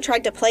he kind of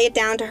tried to play it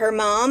down to her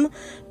mom.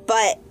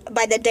 But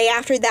by the day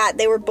after that,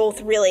 they were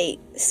both really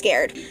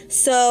scared.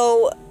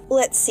 So,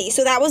 let's see.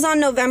 So that was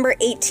on November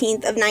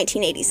 18th of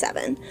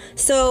 1987.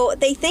 So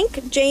they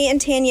think Jay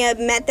and Tanya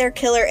met their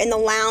killer in the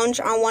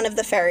lounge on one of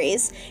the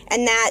ferries,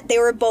 and that they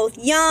were both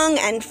young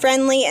and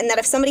friendly, and that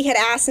if somebody had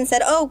asked and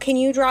said, oh, can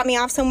you drop me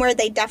off somewhere,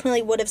 they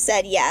definitely would have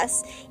said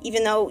yes,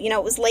 even though,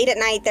 it was late at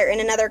night, they're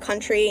in another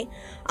country,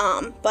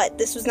 but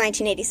this was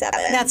 1987.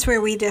 That's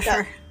where we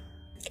differ.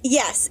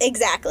 Yes,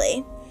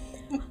 exactly.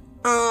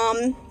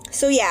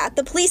 So yeah,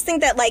 the police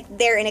think that,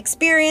 their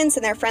inexperience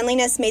and their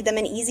friendliness made them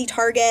an easy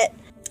target.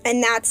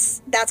 And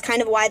that's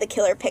kind of why the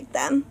killer picked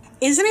them.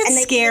 Isn't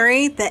it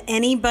scary that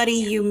anybody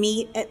you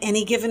meet at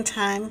any given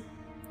time,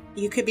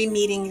 you could be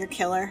meeting your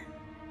killer?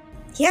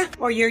 Yeah.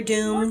 Or you're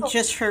doomed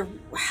just for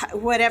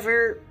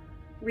whatever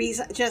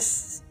reason,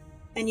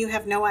 and you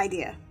have no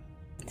idea.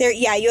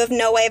 You have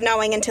no way of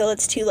knowing until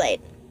it's too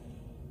late.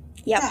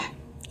 Yep.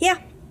 Yeah.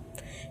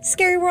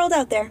 Scary world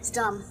out there. It's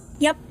dumb.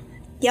 Yep.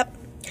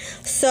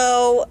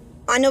 So,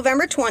 on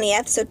November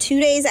 20th, so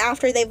 2 days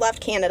after they've left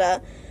Canada,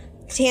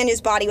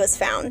 Tanya's body was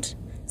found.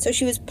 So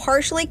she was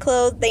partially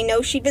clothed, they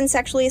know she'd been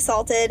sexually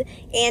assaulted,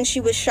 and she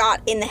was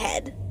shot in the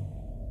head.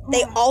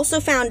 They also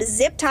found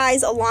zip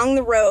ties along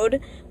the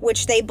road,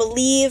 which they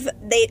believe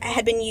they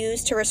had been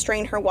used to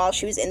restrain her while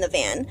she was in the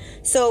van.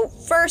 So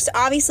first,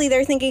 obviously,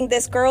 they're thinking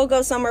this girl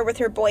goes somewhere with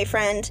her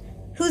boyfriend.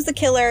 Who's the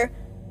killer?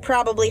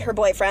 Probably her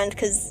boyfriend,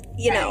 because,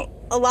 you know,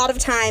 a lot of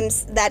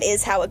times that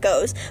is how it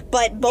goes.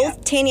 But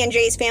both Tanya and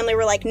Jay's family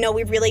were like, no,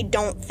 we really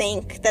don't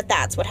think that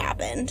that's what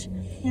happened.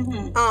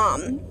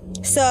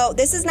 So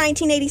this is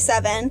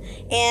 1987,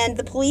 and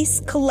the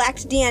police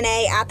collect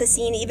DNA at the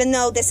scene, even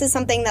though this is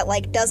something that,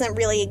 like, doesn't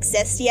really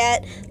exist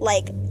yet.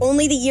 Like,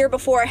 only the year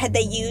before had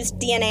they used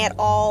DNA at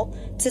all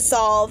to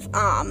solve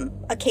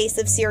a case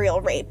of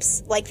serial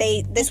rapes. Like,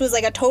 this was,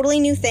 like, a totally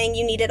new thing.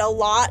 You needed a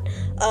lot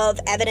of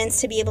evidence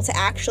to be able to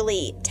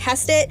actually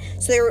test it.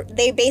 So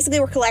they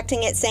basically were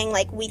collecting it, saying,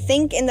 like, we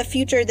think in the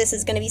future this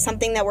is going to be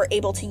something that we're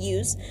able to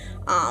use,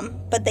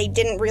 but they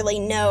didn't really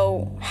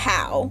know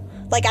how.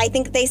 Like, I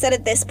think they said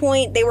at this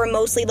point they were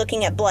mostly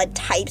looking at blood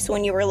types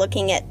when you were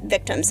looking at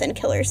victims and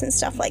killers and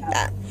stuff like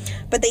that.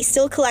 But they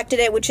still collected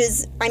it, which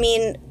is, I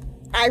mean,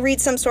 I read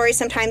some stories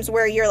sometimes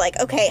where you're like,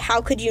 okay, how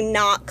could you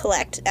not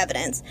collect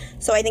evidence?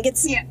 So I think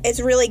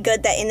it's really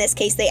good that in this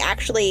case they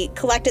actually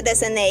collected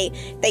this and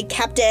they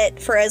kept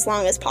it for as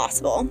long as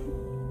possible.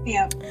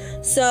 Yeah.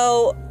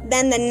 So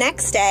then the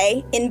next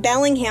day in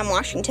Bellingham,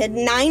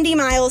 Washington, 90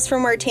 miles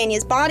from where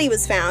Tanya's body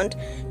was found,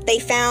 they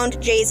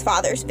found Jay's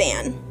father's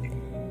van.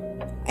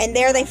 And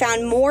there they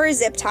found more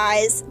zip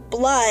ties,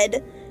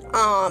 blood,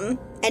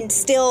 and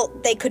still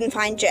they couldn't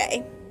find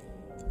Jay.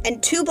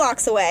 And 2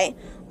 blocks away,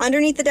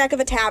 underneath the deck of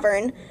a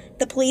tavern,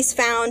 the police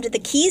found the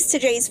keys to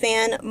Jay's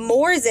van,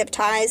 more zip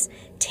ties,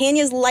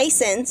 Tanya's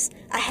license,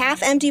 a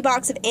half-empty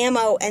box of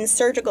ammo, and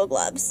surgical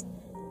gloves.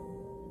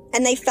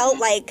 And they felt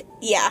like,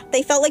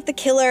 the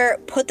killer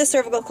put the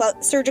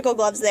surgical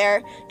gloves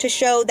there to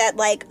show that,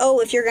 like,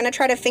 oh, if you're going to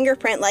try to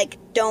fingerprint, like,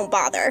 don't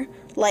bother.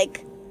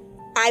 Like,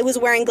 I was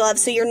wearing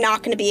gloves, so you're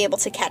not going to be able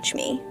to catch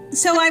me.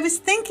 So I was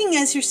thinking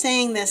as you're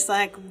saying this,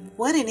 like,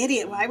 what an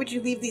idiot. Why would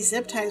you leave these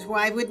zip ties?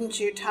 Why wouldn't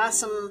you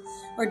toss them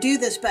or do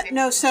this? But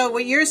no, so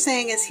what you're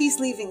saying is he's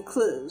leaving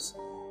clues.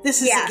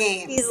 This is a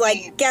game. He's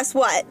like, guess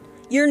what?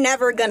 You're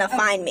never going to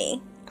find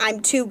me. I'm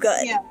too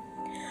good. Yeah.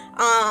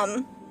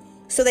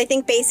 So they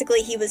think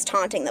basically he was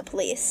taunting the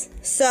police.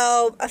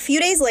 So a few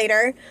days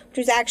later, which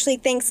was actually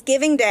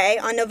Thanksgiving Day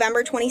on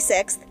November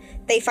 26th,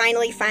 they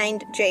finally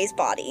find Jay's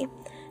body.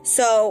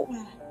 So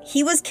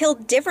he was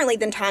killed differently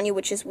than Tanya,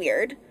 which is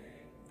weird.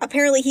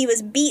 Apparently he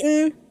was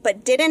beaten,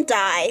 but didn't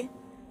die.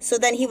 So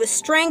then he was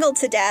strangled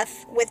to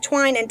death with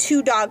twine and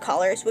 2 dog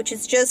collars, which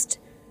is just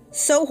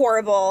so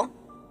horrible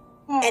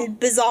and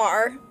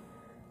bizarre.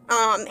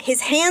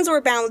 His hands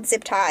were bound with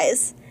zip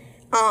ties.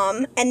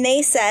 And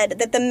they said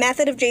that the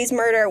method of Jay's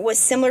murder was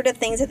similar to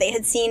things that they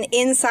had seen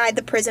inside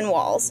the prison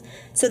walls.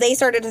 So they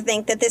started to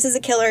think that this is a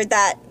killer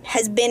that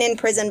has been in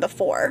prison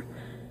before.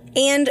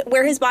 And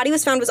where his body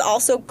was found was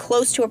also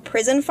close to a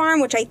prison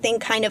farm, which I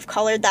think kind of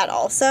colored that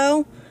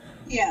also.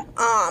 Yeah.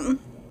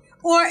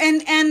 Or,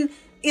 and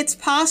it's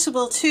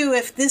possible, too,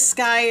 if this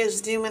guy is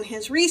doing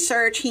his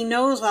research, he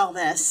knows all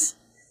this.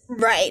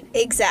 Right,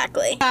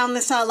 exactly. Found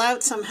this all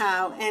out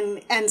somehow,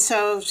 and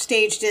so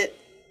staged it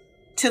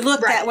to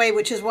look that way,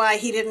 which is why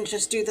he didn't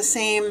just do the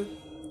same...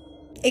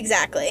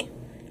 Exactly.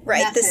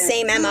 Right, method. The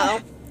same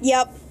MO.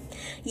 Yep.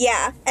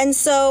 Yeah, and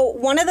so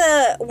one of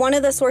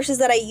the sources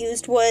that I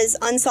used was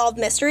Unsolved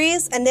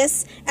Mysteries, and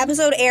this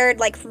episode aired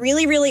like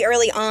really, really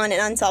early on in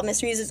Unsolved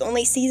Mysteries. It was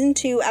only season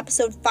 2,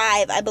 episode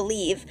 5, I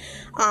believe,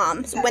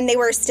 when they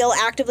were still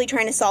actively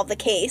trying to solve the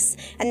case.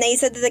 And they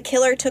said that the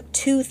killer took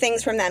 2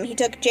 things from them. He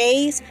took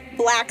Jay's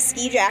black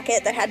ski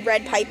jacket that had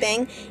red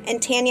piping,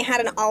 and Tanya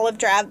had an olive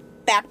drab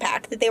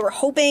backpack that they were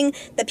hoping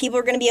that people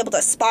were going to be able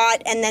to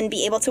spot and then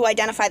be able to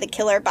identify the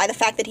killer by the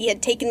fact that he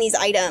had taken these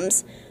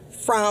items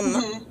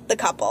from the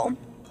couple.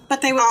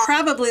 But they were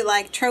probably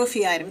like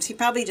trophy items. He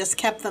probably just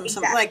kept them,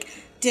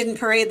 didn't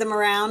parade them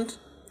around.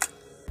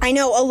 I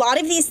know, a lot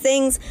of these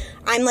things,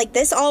 I'm like,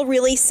 this all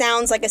really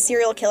sounds like a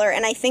serial killer,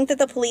 and I think that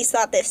the police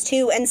thought this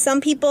too. And some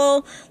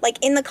people, like,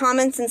 in the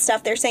comments and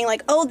stuff, they're saying,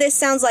 like, oh, this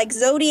sounds like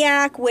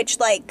Zodiac, which,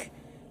 like,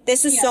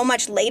 this is so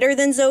much later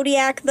than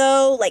Zodiac,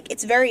 though. Like,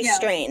 it's very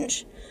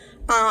strange.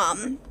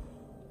 And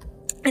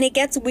it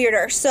gets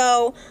weirder.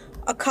 So,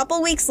 a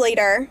couple weeks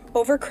later,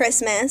 over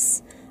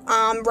Christmas...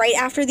 right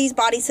after these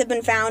bodies had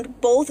been found,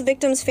 both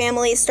victims'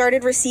 families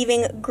started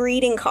receiving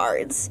greeting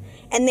cards,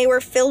 and they were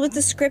filled with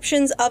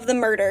descriptions of the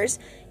murders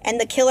and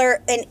the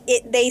killer, and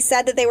they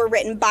said that they were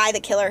written by the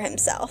killer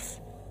himself.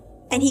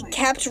 And he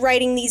kept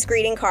writing these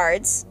greeting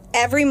cards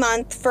every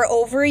month for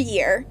over a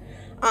year.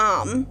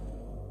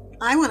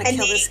 I want to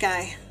kill this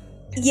guy.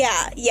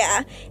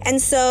 Yeah.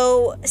 And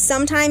so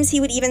sometimes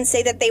he would even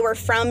say that they were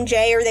from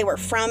Jay or they were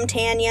from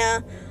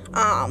Tanya.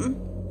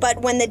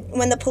 But when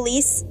the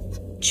police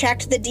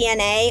checked the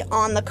DNA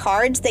on the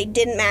cards, they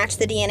didn't match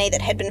the DNA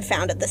that had been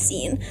found at the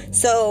scene.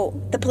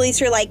 So the police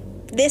were like,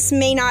 this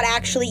may not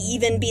actually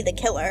even be the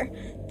killer.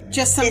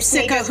 Just some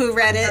sicko who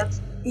read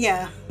it.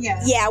 Yeah,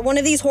 one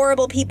of these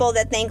horrible people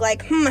that think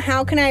like,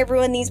 how can I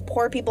ruin these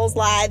poor people's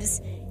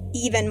lives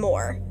even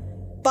more?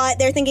 But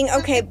they're thinking,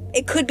 okay,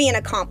 it could be an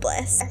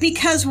accomplice.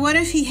 Because what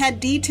if he had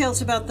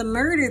details about the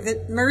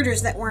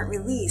murders that weren't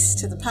released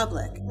to the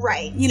public?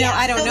 Right. You know,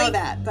 I don't know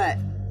that, but...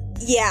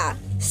 Yeah.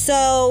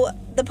 So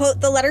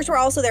the letters were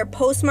also, they're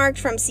postmarked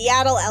from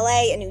Seattle,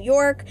 LA, and New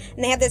York,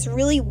 and they have this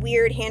really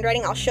weird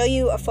handwriting. I'll show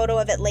you a photo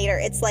of it later.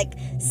 It's like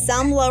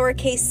some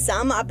lowercase,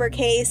 some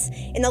uppercase.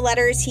 In the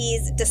letters,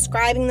 he's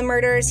describing the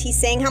murders. He's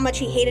saying how much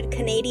he hated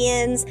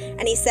Canadians,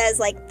 and he says,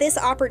 like, this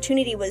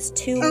opportunity was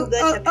too good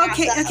to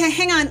pass up. Okay,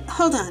 hang on.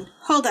 Hold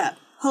up.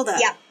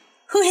 Yeah.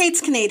 Who hates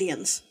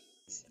Canadians?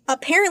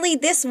 Apparently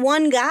this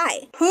one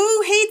guy.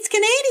 Who hates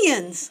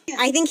Canadians?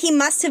 I think he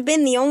must have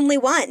been the only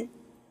one.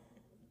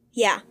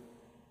 Yeah.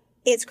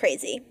 It's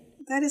crazy.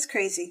 That is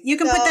crazy. You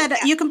can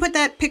you can put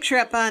that picture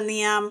up on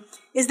the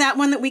is that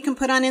one that we can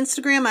put on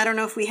Instagram? I don't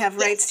know if we have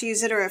rights to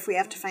use it or if we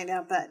have to find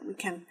out, but we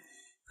can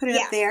put it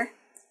up there.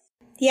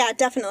 Yeah,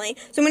 definitely.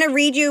 So I'm going to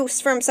read you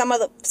from some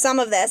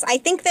of this. I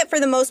think that for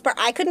the most part,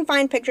 I couldn't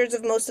find pictures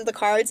of most of the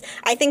cards.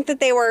 I think that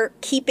they were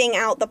keeping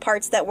out the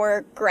parts that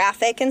were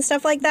graphic and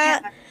stuff like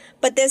that. Yeah.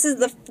 But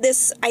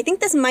I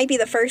think this might be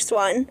the first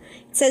one.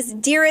 It says,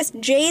 "Dearest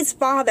Jay's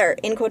father,"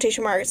 in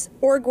quotation marks,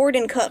 or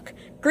Gordon Cook.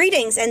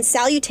 "Greetings and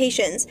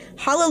salutations.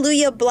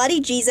 Hallelujah, bloody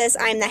Jesus,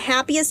 I am the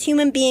happiest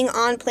human being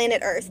on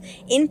planet Earth.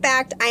 In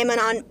fact, I am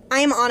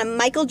on a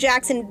Michael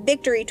Jackson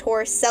victory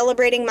tour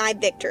celebrating my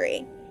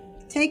victory."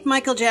 Take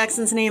Michael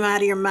Jackson's name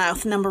out of your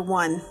mouth, number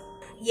one.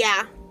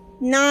 Yeah.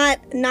 Not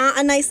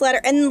a nice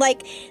letter. And,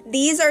 like,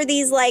 these are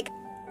like,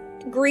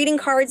 greeting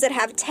cards that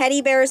have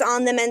teddy bears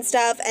on them and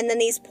stuff, and then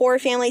these poor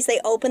families,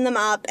 they open them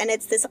up, and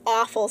it's this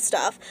awful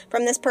stuff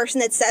from this person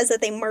that says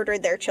that they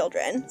murdered their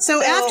children.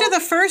 So after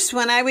the first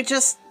one, I would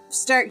just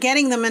start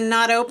getting them and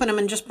not open them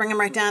and just bring them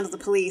right down to the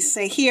police.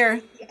 Say,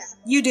 here,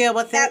 you deal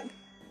with it.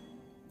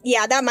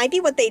 Yeah, that might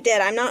be what they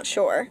did. I'm not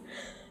sure.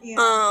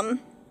 Yeah.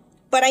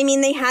 But I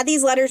mean, they had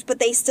these letters, but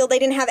they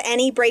didn't have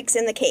any breaks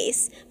in the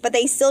case. But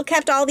they still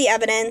kept all the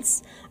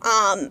evidence.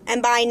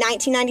 And by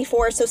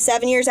 1994, so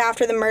 7 years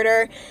after the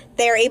murder,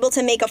 they're able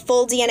to make a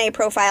full DNA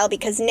profile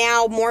because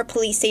now more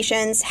police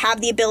stations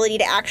have the ability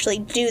to actually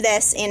do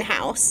this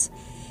in-house.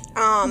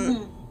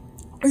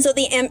 And so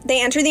they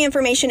enter the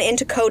information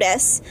into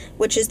CODIS,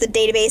 which is the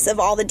database of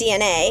all the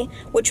DNA,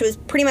 which was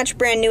pretty much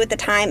brand new at the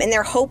time. And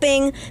they're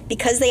hoping,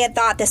 because they had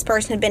thought this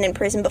person had been in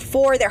prison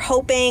before, they're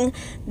hoping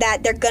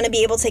that they're going to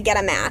be able to get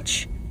a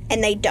match.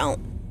 And they don't.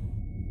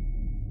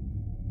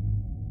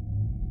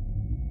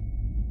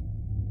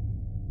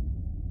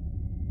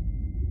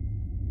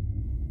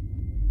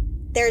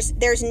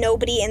 There's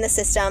nobody in the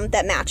system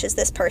that matches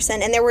this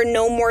person. And there were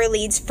no more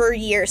leads for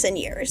years and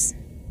years.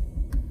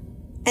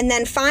 And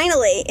then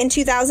finally, in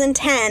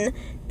 2010,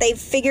 they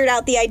figured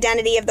out the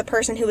identity of the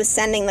person who was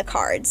sending the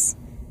cards.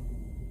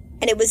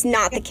 And it was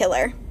not the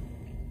killer.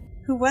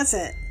 Who was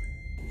it?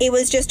 It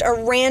was just a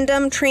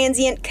random,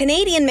 transient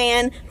Canadian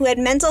man who had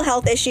mental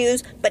health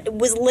issues, but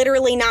was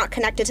literally not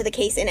connected to the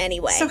case in any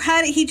way. So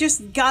how did he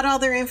just got all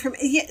their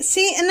information? Yeah,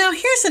 see, and now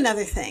here's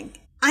another thing.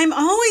 I'm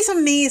always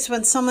amazed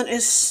when someone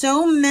is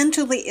so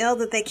mentally ill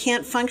that they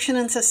can't function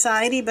in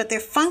society, but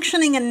they're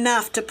functioning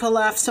enough to pull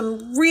off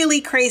some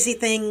really crazy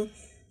thing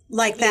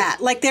like that.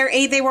 Like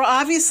they were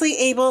obviously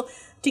able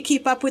to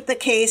keep up with the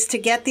case, to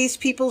get these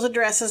people's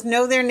addresses,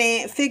 know their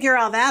name, figure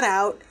all that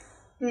out,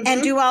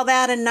 and do all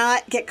that and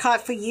not get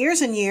caught for years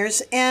and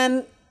years.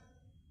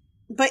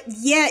 But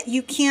yet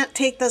you can't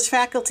take those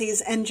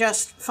faculties and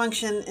just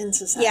function in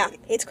society. Yeah,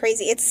 it's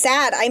crazy. It's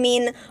sad. I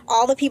mean,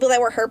 all the people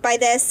that were hurt by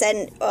this,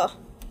 and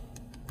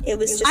it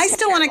was just I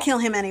still want to kill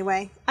him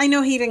anyway. I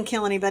know he didn't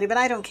kill anybody, but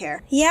I don't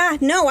care. Yeah,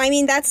 no, I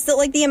mean, that's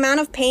the amount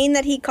of pain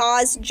that he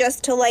caused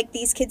just to, like,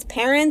 these kids'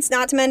 parents,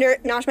 not to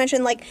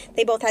mention, like,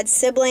 they both had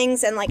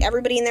siblings and, like,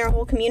 everybody in their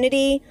whole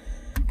community.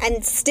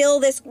 And still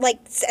this, like,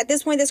 at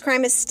this point, this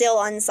crime is still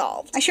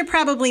unsolved. I should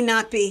probably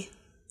not be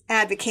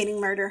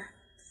advocating murder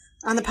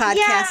on the podcast.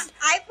 Yeah,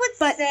 I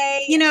would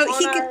say, you know,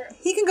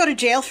 he can go to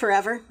jail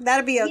forever.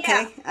 That'd be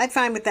okay. Yeah. I'm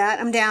fine with that.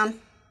 I'm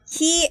down.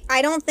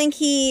 I don't think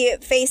he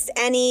faced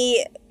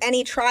any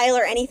trial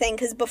or anything,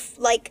 because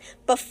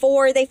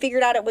before they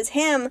figured out it was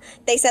him,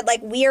 they said,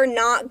 like, we are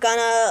not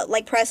gonna,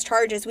 like, press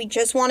charges. We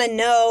just want to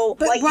know.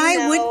 But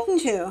why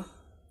wouldn't you?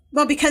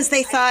 Well, because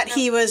they thought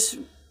he was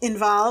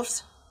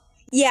involved.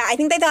 Yeah, I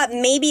think they thought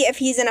maybe if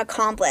he's an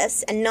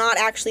accomplice and not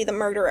actually the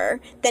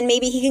murderer, then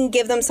maybe he can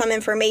give them some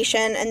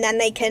information and then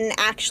they can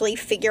actually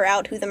figure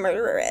out who the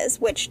murderer is,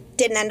 which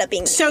didn't end up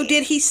being the case.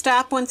 Did he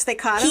stop once they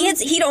caught him?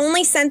 He'd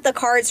only sent the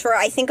cards for,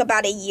 I think,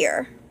 about a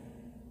year.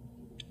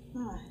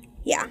 Huh.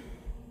 Yeah.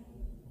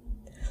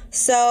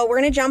 So we're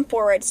going to jump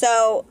forward.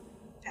 So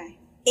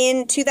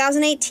in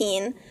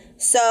 2018,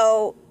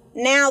 so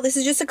now this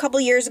is just a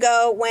couple years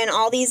ago when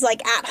all these,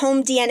 like,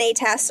 at-home DNA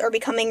tests are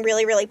becoming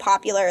really, really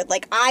popular.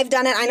 Like, I've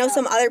done it. I know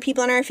some other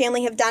people in our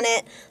family have done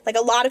it. Like,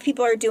 a lot of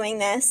people are doing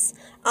this.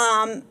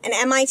 And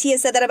MIT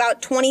has said that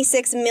about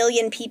 26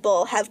 million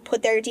people have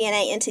put their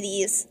DNA into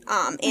these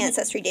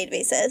ancestry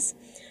databases.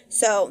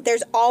 So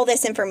there's all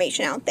this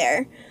information out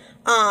there.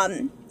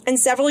 And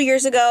several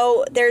years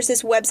ago, there's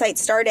this website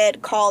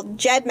started called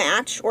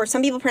GEDmatch, or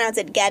some people pronounce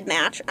it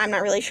GEDmatch. I'm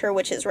not really sure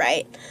which is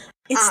right.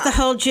 It's the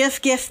whole GIF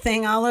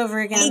thing all over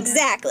again.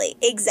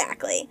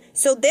 Exactly.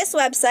 So this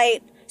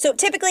website, so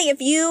typically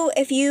if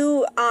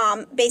you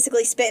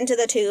basically spit into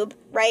the tube,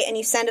 right, and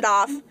you send it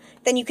off,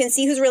 then you can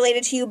see who's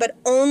related to you, but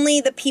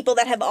only the people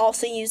that have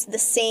also used the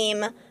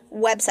same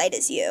website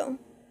as you.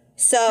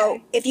 So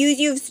if you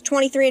use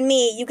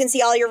 23andMe, you can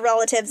see all your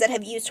relatives that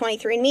have used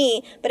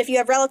 23andMe, but if you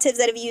have relatives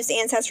that have used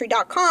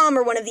Ancestry.com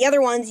or one of the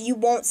other ones, you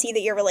won't see that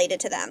you're related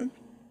to them.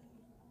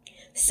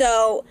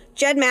 So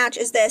GEDmatch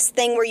is this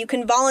thing where you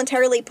can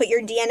voluntarily put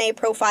your DNA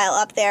profile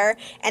up there,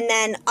 and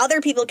then other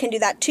people can do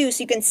that too,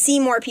 so you can see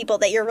more people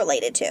that you're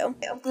related to.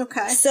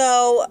 Okay.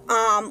 So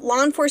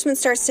law enforcement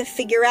starts to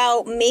figure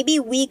out, maybe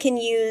we can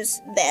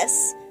use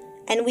this,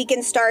 and we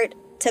can start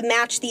to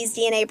match these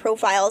DNA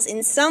profiles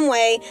in some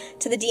way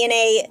to the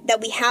DNA that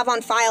we have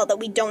on file that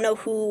we don't know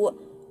who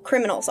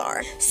criminals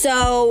are.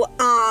 So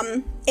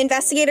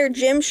investigator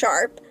Jim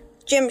Sharf,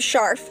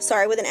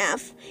 with an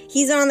F,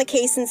 he's been on the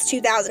case since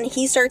 2000.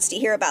 He starts to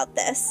hear about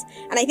this.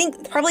 And I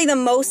think probably the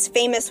most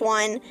famous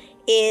one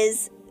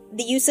is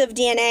the use of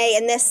DNA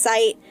in this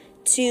site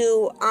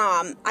to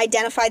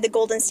identify the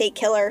Golden State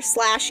Killer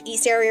 /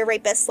 East Area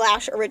Rapist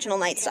 / Original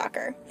Night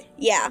Stalker.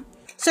 Yeah.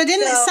 So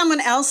didn't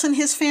someone else in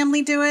his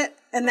family do it?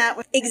 And that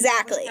was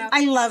Exactly.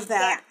 I love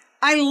that. Yeah.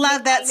 I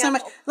love that so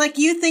much. Like,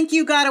 you think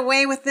you got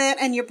away with it,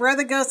 and your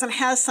brother goes and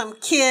has some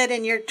kid,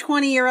 and your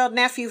 20-year-old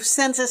nephew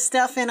sends his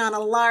stuff in on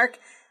a lark,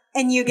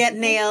 and you get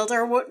nailed,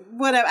 or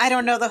whatever. I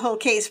don't know the whole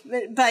case,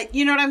 but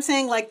you know what I'm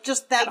saying? Like,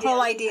 just that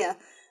whole idea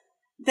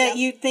that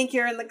you think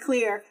you're in the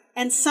clear,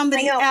 and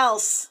somebody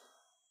else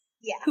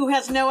who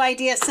has no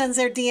idea sends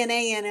their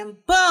DNA in,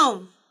 and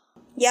boom!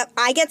 Yep,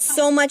 I get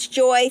so much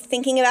joy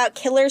thinking about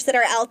killers that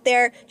are out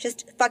there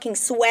just fucking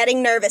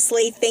sweating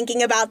nervously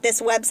thinking about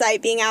this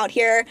website being out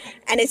here,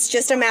 and it's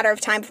just a matter of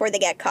time before they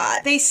get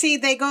caught. They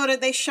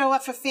show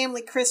up for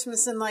family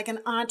Christmas, and like an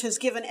aunt has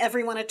given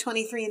everyone a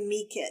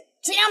 23andMe kit.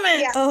 Damn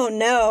it! Yeah. Oh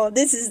no,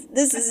 this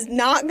is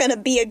not gonna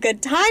be a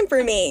good time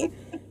for me.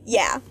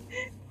 Yeah.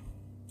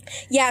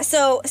 Yeah,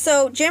 so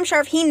Jim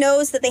Sharf, he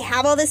knows that they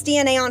have all this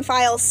DNA on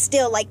file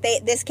still. Like,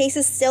 this case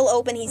is still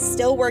open. He's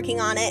still working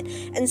on it.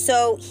 And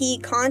so he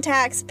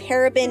contacts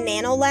Parabon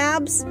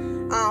Nanolabs,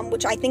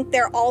 which I think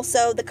they're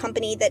also the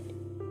company that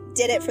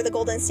did it for the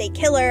Golden State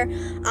Killer,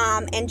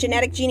 and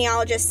genetic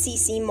genealogist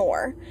C.C.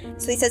 Moore.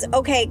 So he says,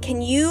 okay,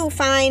 can you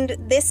find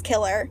this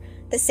killer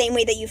the same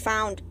way that you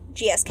found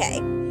GSK?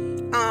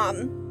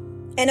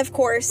 And of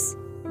course,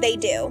 they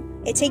do.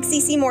 It takes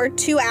C.C. Moore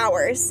 2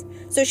 hours.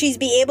 So she's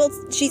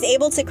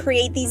able to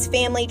create these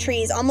family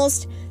trees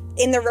almost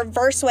in the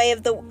reverse way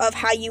of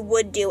how you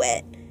would do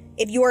it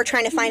if you were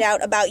trying to find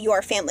out about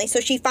your family. So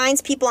she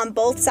finds people on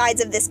both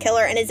sides of this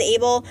killer and is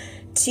able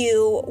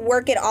to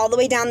work it all the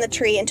way down the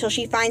tree until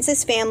she finds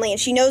this family, and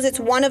she knows it's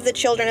one of the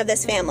children of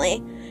this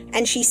family,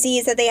 and she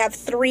sees that they have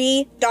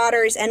 3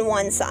 daughters and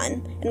 1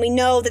 son. And we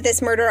know that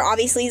this murderer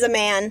obviously is a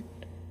man.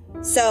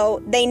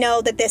 So they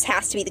know that this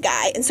has to be the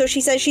guy. And so she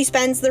says she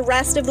spends the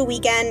rest of the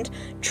weekend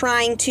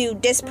trying to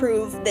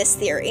disprove this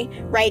theory,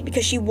 right?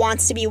 Because she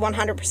wants to be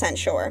 100%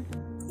 sure.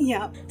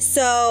 Yeah.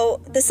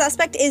 So the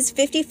suspect is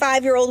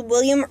 55-year-old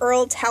William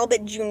Earl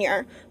Talbot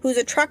Jr., who's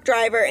a truck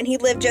driver, and he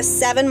lived just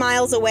 7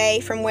 miles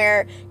away from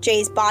where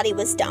Jay's body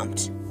was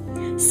dumped.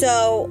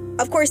 So,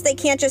 of course, they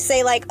can't just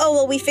say, like, oh,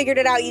 well, we figured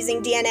it out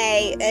using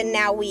DNA, and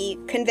now we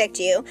convict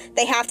you.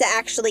 They have to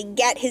actually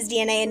get his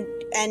DNA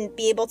and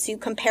be able to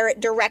compare it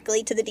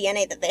directly to the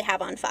DNA that they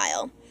have on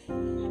file.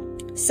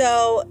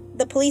 So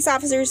the police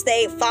officers,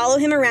 they follow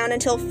him around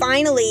until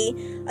finally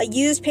a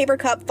used paper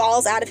cup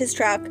falls out of his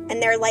truck,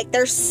 and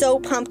they're so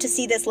pumped to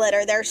see this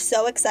litter. They're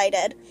so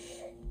excited.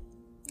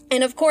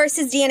 And of course,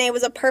 his DNA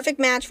was a perfect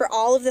match for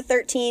all of the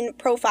 13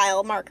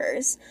 profile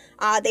markers.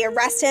 They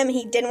arrest him.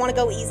 He didn't want to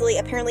go easily.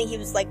 Apparently, he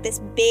was like this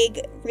big,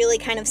 really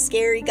kind of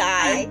scary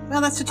guy.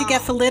 Well, that's what you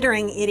get for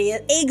littering,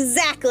 idiot.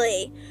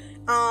 Exactly.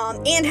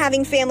 And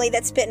having family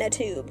that spit in a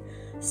tube.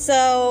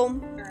 So,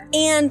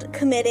 and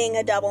committing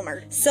a double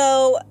murder.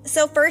 So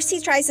first he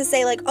tries to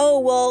say, like, oh,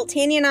 well,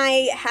 Tanya and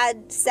I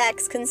had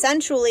sex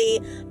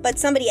consensually, but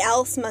somebody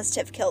else must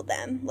have killed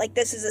them. Like,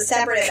 this is a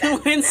separate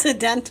event.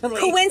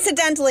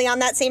 Coincidentally on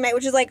that same night,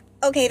 which is like,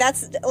 okay,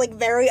 that's, like,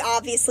 very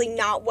obviously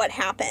not what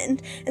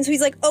happened. And so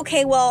he's like,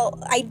 okay,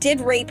 well, I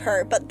did rape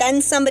her, but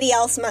then somebody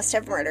else must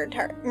have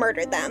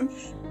murdered them.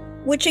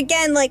 Which,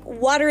 again, like,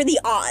 what are the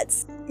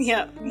odds?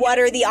 Yeah. What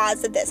are the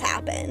odds that this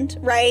happened,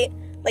 right?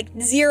 Like,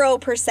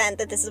 0%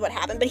 that this is what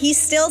happened. But he's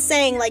still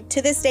saying, like,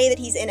 to this day that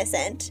he's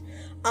innocent.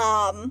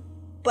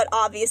 But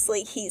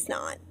obviously he's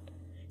not.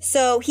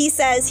 So he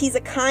says he's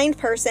a kind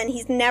person.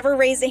 He's never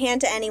raised a hand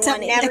to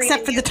anyone.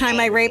 Except for the time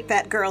I raped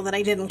that girl that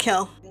I didn't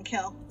kill.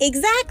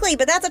 Exactly,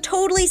 but that's a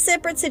totally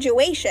separate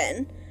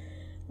situation.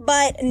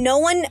 But no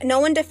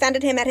one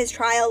defended him at his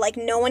trial. Like,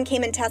 no one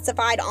came and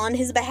testified on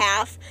his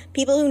behalf.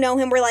 People who know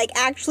him were like,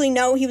 actually,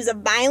 no, he was a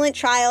violent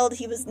child.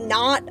 He was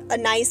not a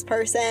nice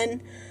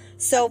person.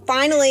 So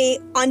finally,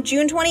 on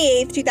June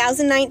 28th,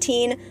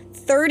 2019,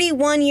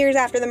 31 years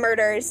after the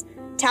murders,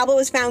 Talbot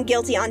was found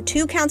guilty on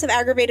 2 counts of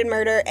aggravated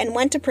murder and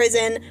went to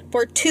prison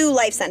for 2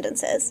 life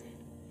sentences.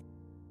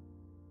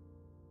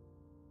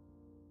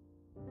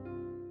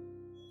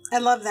 I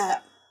love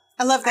that.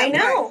 I love that. I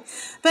know. Part.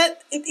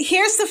 But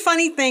here's the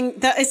funny thing.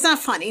 It's not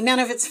funny. None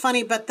of it's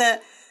funny, but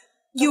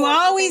you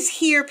always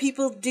hear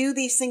people do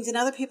these things and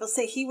other people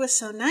say he was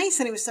so nice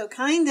and he was so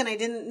kind and I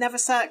never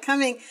saw it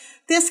coming.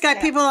 This guy,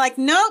 people are like,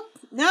 nope,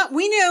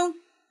 we knew.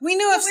 We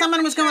knew if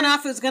someone was going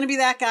off, it was going to be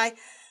that guy.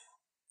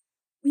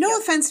 No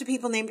offense to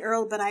people named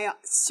Earl, but I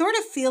sort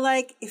of feel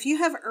like if you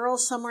have Earl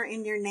somewhere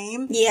in your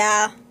name,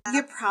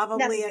 you're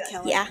probably a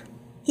killer. Yeah.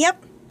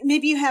 Yep.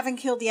 Maybe you haven't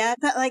killed yet,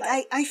 but like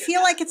I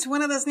feel like it's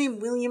one of those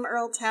names: William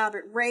Earl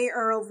Talbot, Ray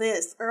Earl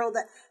this, Earl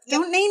that.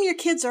 Don't name your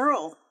kids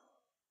Earl.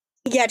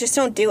 Yeah, just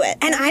don't do it.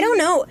 And I don't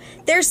know.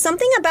 There's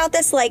something about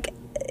this, like,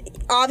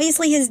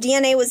 obviously his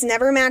DNA was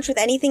never matched with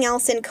anything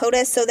else in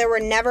CODIS, so there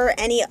were never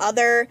any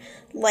other,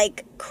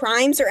 like,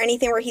 crimes or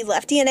anything where he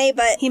left DNA,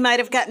 but... He might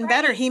have gotten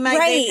better. He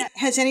might...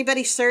 Has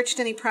anybody searched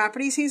any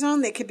properties he's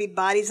owned? They could be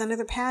bodies under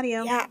the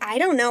patio. Yeah, I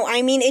don't know.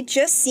 I mean, it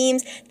just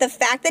seems... The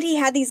fact that he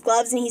had these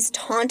gloves and he's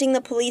taunting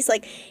the police,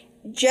 like...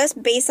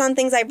 Just based on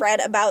things I've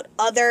read about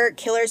other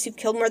killers who've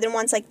killed more than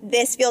once, like,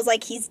 this feels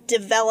like he's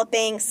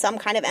developing some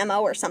kind of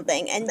MO or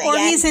something. Or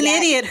he's an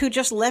idiot who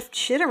just left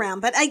shit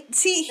around. But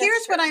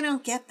here's what I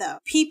don't get, though.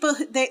 People,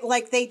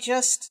 they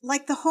just,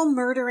 like the whole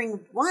murdering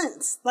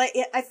once. Like,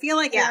 I feel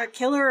like you're a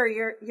killer or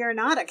you're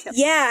not a killer.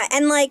 Yeah,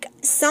 and, like,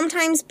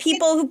 sometimes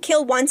people who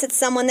kill once, it's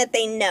someone that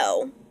they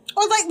know.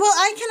 Or, like, well,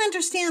 I can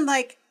understand,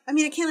 like, I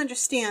mean, I can't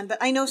understand, but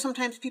I know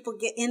sometimes people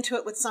get into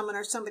it with someone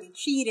or somebody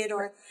cheated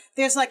or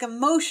there's like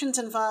emotions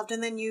involved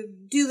and then you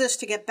do this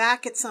to get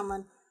back at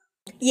someone.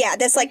 Yeah,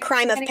 that's like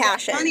crime of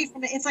passion.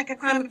 It's like a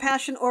crime of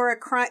passion or a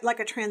crime, like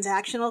a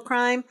transactional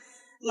crime,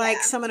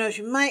 like someone owes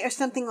you money or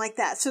something like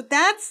that. So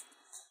that's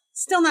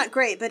still not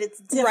great, but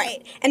it's different.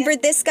 Right. And for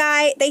this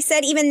guy, they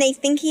said even they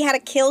think he had a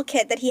kill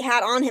kit that he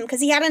had on him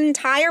because he had an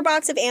entire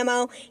box of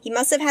ammo. He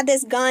must have had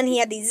this gun. He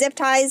had these zip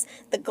ties,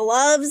 the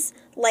gloves,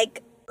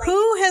 like...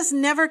 Who has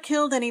never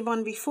killed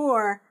anyone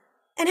before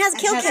and has a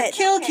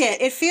kill kit?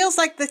 It feels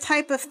like the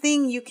type of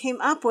thing you came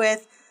up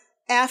with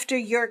after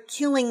your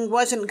killing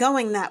wasn't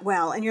going that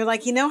well. And you're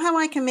like, you know how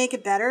I can make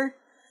it better?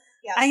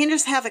 Yeah. I can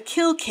just have a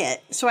kill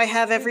kit. So I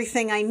have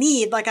everything I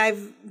need. Like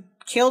I've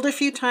killed a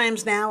few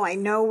times now. I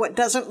know what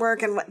doesn't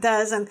work and what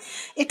does. And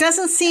it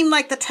doesn't seem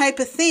like the type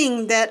of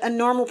thing that a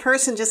normal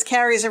person just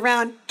carries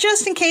around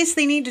just in case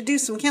they need to do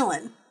some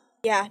killing.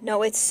 Yeah,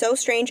 no, it's so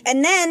strange.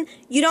 And then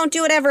you don't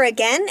do it ever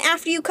again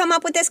after you come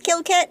up with this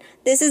kill kit?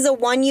 This is a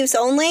one use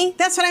only?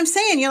 That's what I'm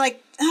saying. You're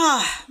like,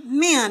 oh,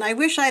 man, I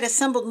wish I'd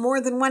assembled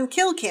more than one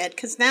kill kit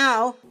because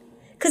now...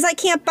 Because I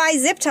can't buy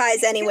zip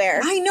ties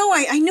anywhere. I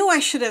know I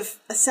should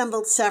have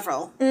assembled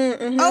several.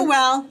 Mm-hmm. Oh,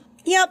 well.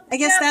 Yep. I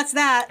guess that's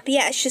that. But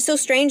yeah, it's just so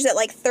strange that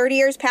like 30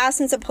 years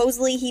passed and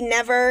supposedly he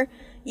never...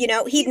 You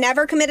know, he'd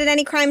never committed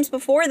any crimes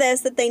before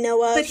this that they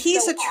know of. But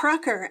he's a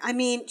trucker. I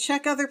mean,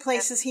 check other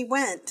places he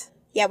went.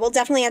 Yeah, we'll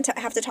definitely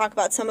have to talk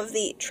about some of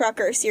the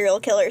trucker serial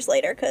killers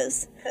later,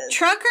 because...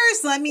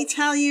 Truckers, let me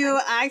tell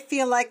you, I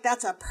feel like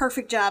that's a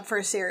perfect job for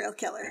a serial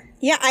killer.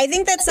 Yeah, I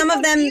think that some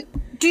of them...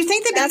 Do you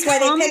think that's why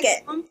they pick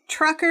it?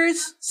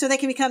 Truckers so they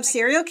can become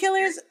serial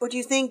killers? Or do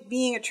you think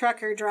being a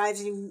trucker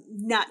drives you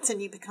nuts and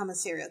you become a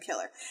serial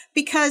killer?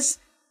 Because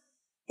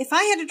if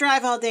I had to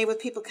drive all day with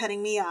people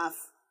cutting me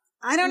off,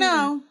 I don't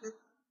know...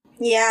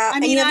 Yeah, I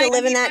mean, and you have to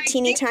live in that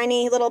teeny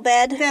tiny little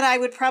bed. That I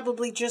would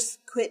probably just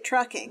quit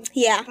trucking.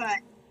 Yeah. But.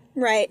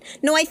 Right.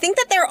 No, I think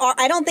that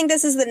I don't think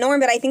this is the norm,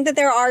 but I think that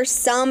there are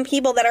some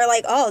people that are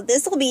like, oh,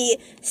 this will be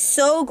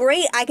so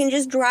great. I can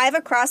just drive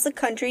across the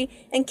country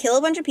and kill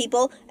a bunch of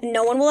people and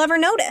no one will ever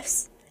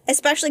notice.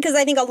 Especially because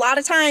I think a lot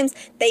of times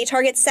they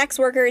target sex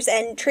workers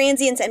and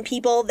transients and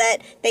people that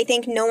they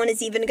think no one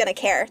is even going to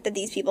care that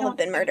these people have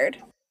been murdered.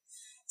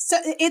 So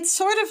it's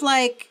sort of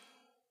like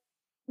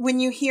when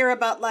you hear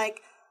about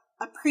like,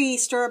 a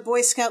priest or a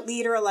Boy Scout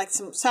leader or like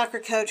some soccer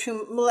coach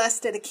who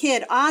molested a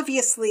kid,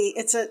 obviously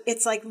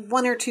it's like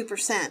 1 or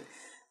 2%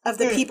 of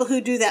the people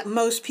who do that.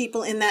 Most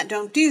people in that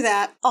don't do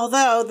that.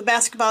 Although the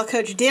basketball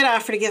coach did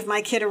offer to give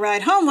my kid a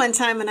ride home one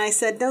time and I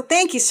said, no,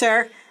 thank you,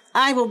 sir.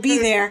 I will be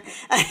there.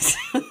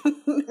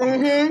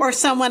 Or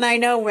someone I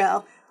know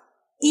will.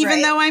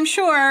 Even though I'm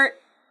sure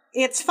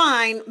it's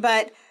fine,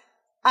 but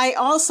I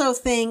also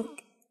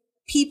think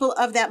people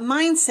of that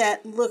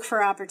mindset look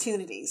for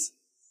opportunities.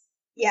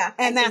 Yeah.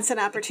 And that's an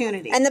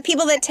opportunity. And the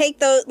people that take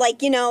those,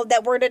 like, you know,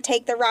 that were to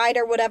take the ride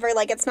or whatever,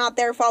 like, it's not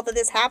their fault that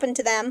this happened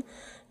to them.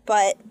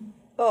 But,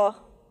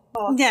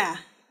 Yeah.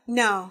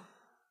 No.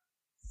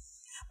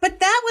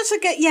 But that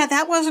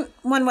was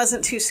one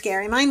wasn't too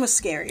scary. Mine was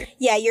scarier.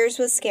 Yeah, yours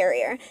was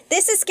scarier.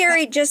 This is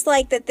scary just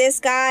like that this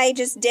guy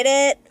just did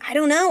it. I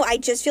don't know. I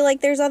just feel like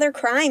there's other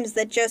crimes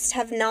that just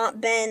have not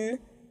been,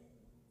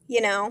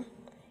 you know...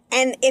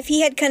 And if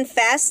he had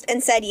confessed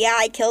and said, yeah,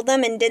 I killed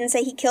them and didn't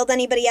say he killed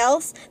anybody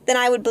else, then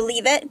I would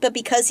believe it. But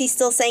because he's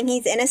still saying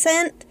he's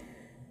innocent,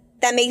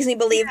 that makes me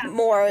believe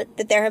more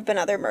that there have been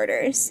other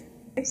murders.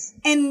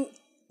 And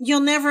you'll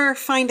never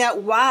find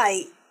out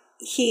why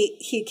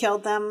he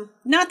killed them.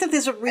 Not that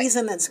there's a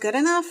reason that's good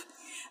enough,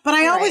 but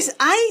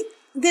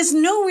there's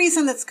no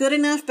reason that's good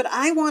enough, but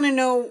I want to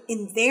know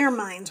in their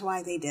minds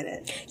why they did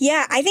it.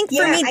 Yeah, I think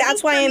for me,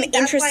 that's why I'm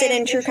interested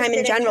in true crime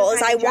in general,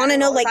 is I want to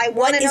know, like,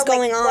 what is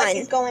going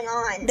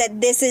on, that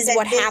this is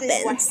what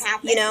happens,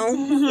 you know?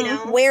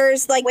 Mm-hmm.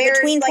 Where's, like,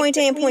 between point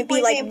A and point B,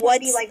 like,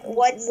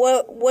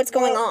 what's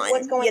going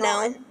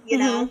on, you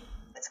know?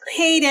 Mm-hmm.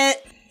 Hate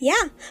it.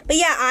 Yeah, but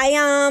yeah,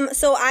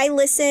 I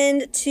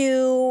listened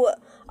to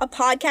a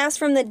podcast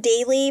from The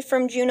Daily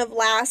from June of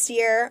last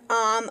year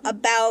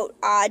about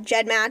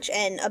GEDmatch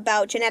and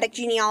about genetic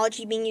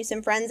genealogy being used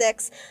in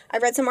forensics. I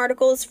read some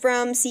articles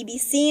from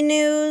CBC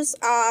News,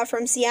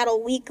 from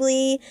Seattle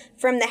Weekly,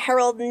 from the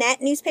Herald Net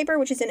newspaper,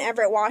 which is in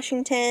Everett,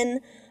 Washington.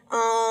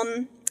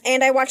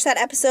 And I watched that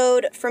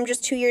episode from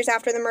just 2 years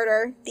after the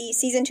murder, the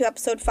season 2,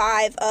 episode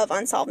 5 of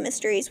Unsolved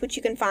Mysteries, which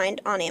you can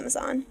find on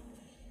Amazon.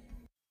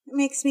 It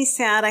makes me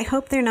sad. I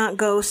hope they're not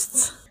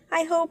ghosts.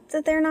 I hope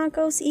that they're not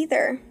ghosts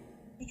either.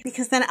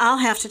 Because then I'll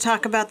have to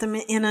talk about them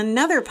in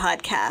another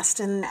podcast,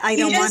 and I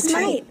don't want to.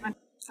 Might.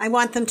 I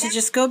want them to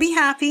just go be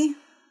happy.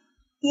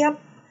 Yep.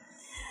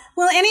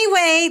 Well,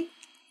 anyway,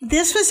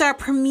 this was our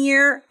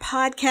premiere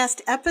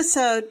podcast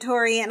episode,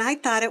 Tori, and I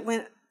thought it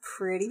went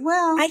pretty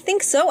well. I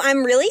think so.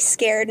 I'm really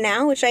scared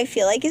now, which I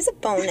feel like is a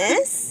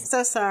bonus.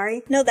 So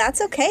sorry. No,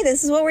 that's okay.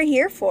 This is what we're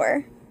here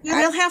for.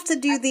 We'll have to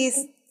do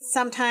these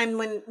sometime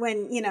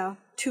when you know,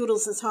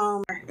 Toodles is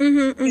home or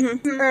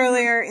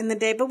earlier in the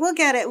day, but we'll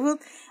get it.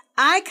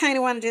 I kind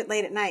of want to do it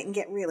late at night and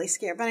get really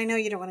scared, but I know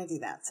you don't want to do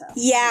that, so.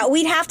 Yeah,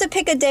 we'd have to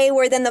pick a day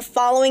where then the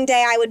following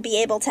day I would be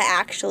able to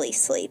actually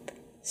sleep.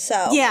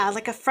 So. Yeah,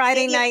 like a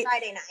Friday night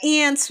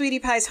and Sweetie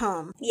Pie's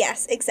home.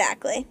 Yes,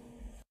 exactly.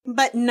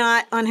 But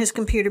not on his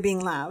computer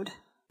being loud.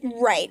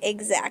 Right,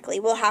 exactly.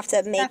 We'll have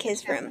to make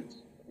his room,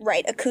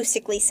 right,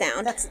 acoustically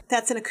sound.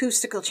 That's an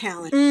acoustical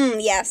challenge.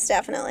 Yes,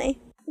 definitely.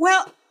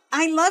 Well,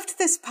 I loved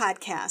this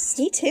podcast.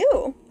 Me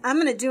too. I'm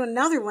going to do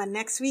another one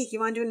next week. You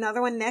want to do another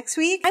one next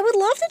week? I would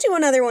love to do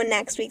another one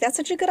next week. That's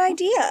such a good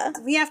idea.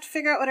 We have to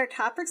figure out what our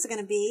topics are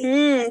going to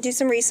be. Do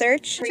some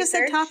research. Just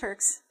said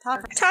topics.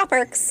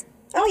 Topics.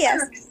 Oh,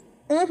 yes.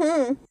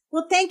 Mm-hmm.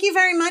 Well, thank you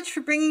very much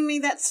for bringing me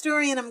that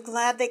story, and I'm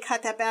glad they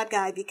cut that bad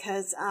guy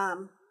because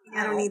I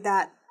don't need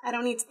that. I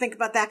don't need to think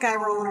about that guy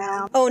rolling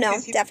around. Oh, no,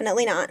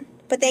 definitely not.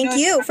 But thank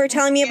you for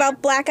telling me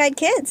about black-eyed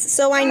kids.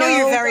 So I know... Oh,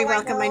 you're very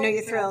welcome. I know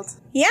you're thrilled.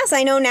 Yes,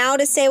 I know now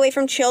to stay away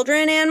from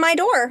children and my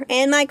door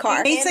and my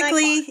car.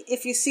 Basically,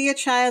 if you see a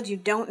child you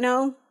don't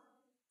know,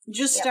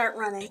 just start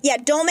running. Yeah,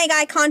 don't make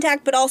eye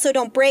contact, but also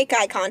don't break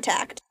eye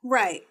contact.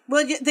 Right.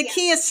 Well, the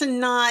key is to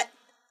not...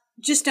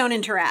 Just don't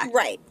interact.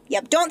 Right.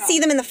 Yep. Don't see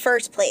them in the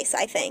first place,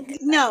 I think.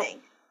 No.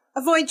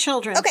 Avoid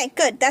children. Okay,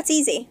 good. That's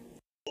easy.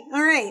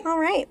 All right. All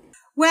right.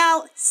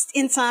 Well,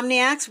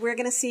 Insomniacs, we're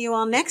going to see you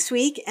all next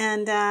week,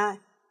 and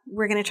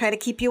we're going to try to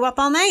keep you up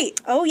all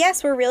night. Oh,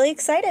 yes. We're really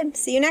excited.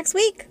 See you next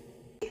week.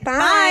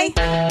 Bye.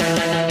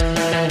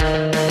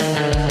 Bye.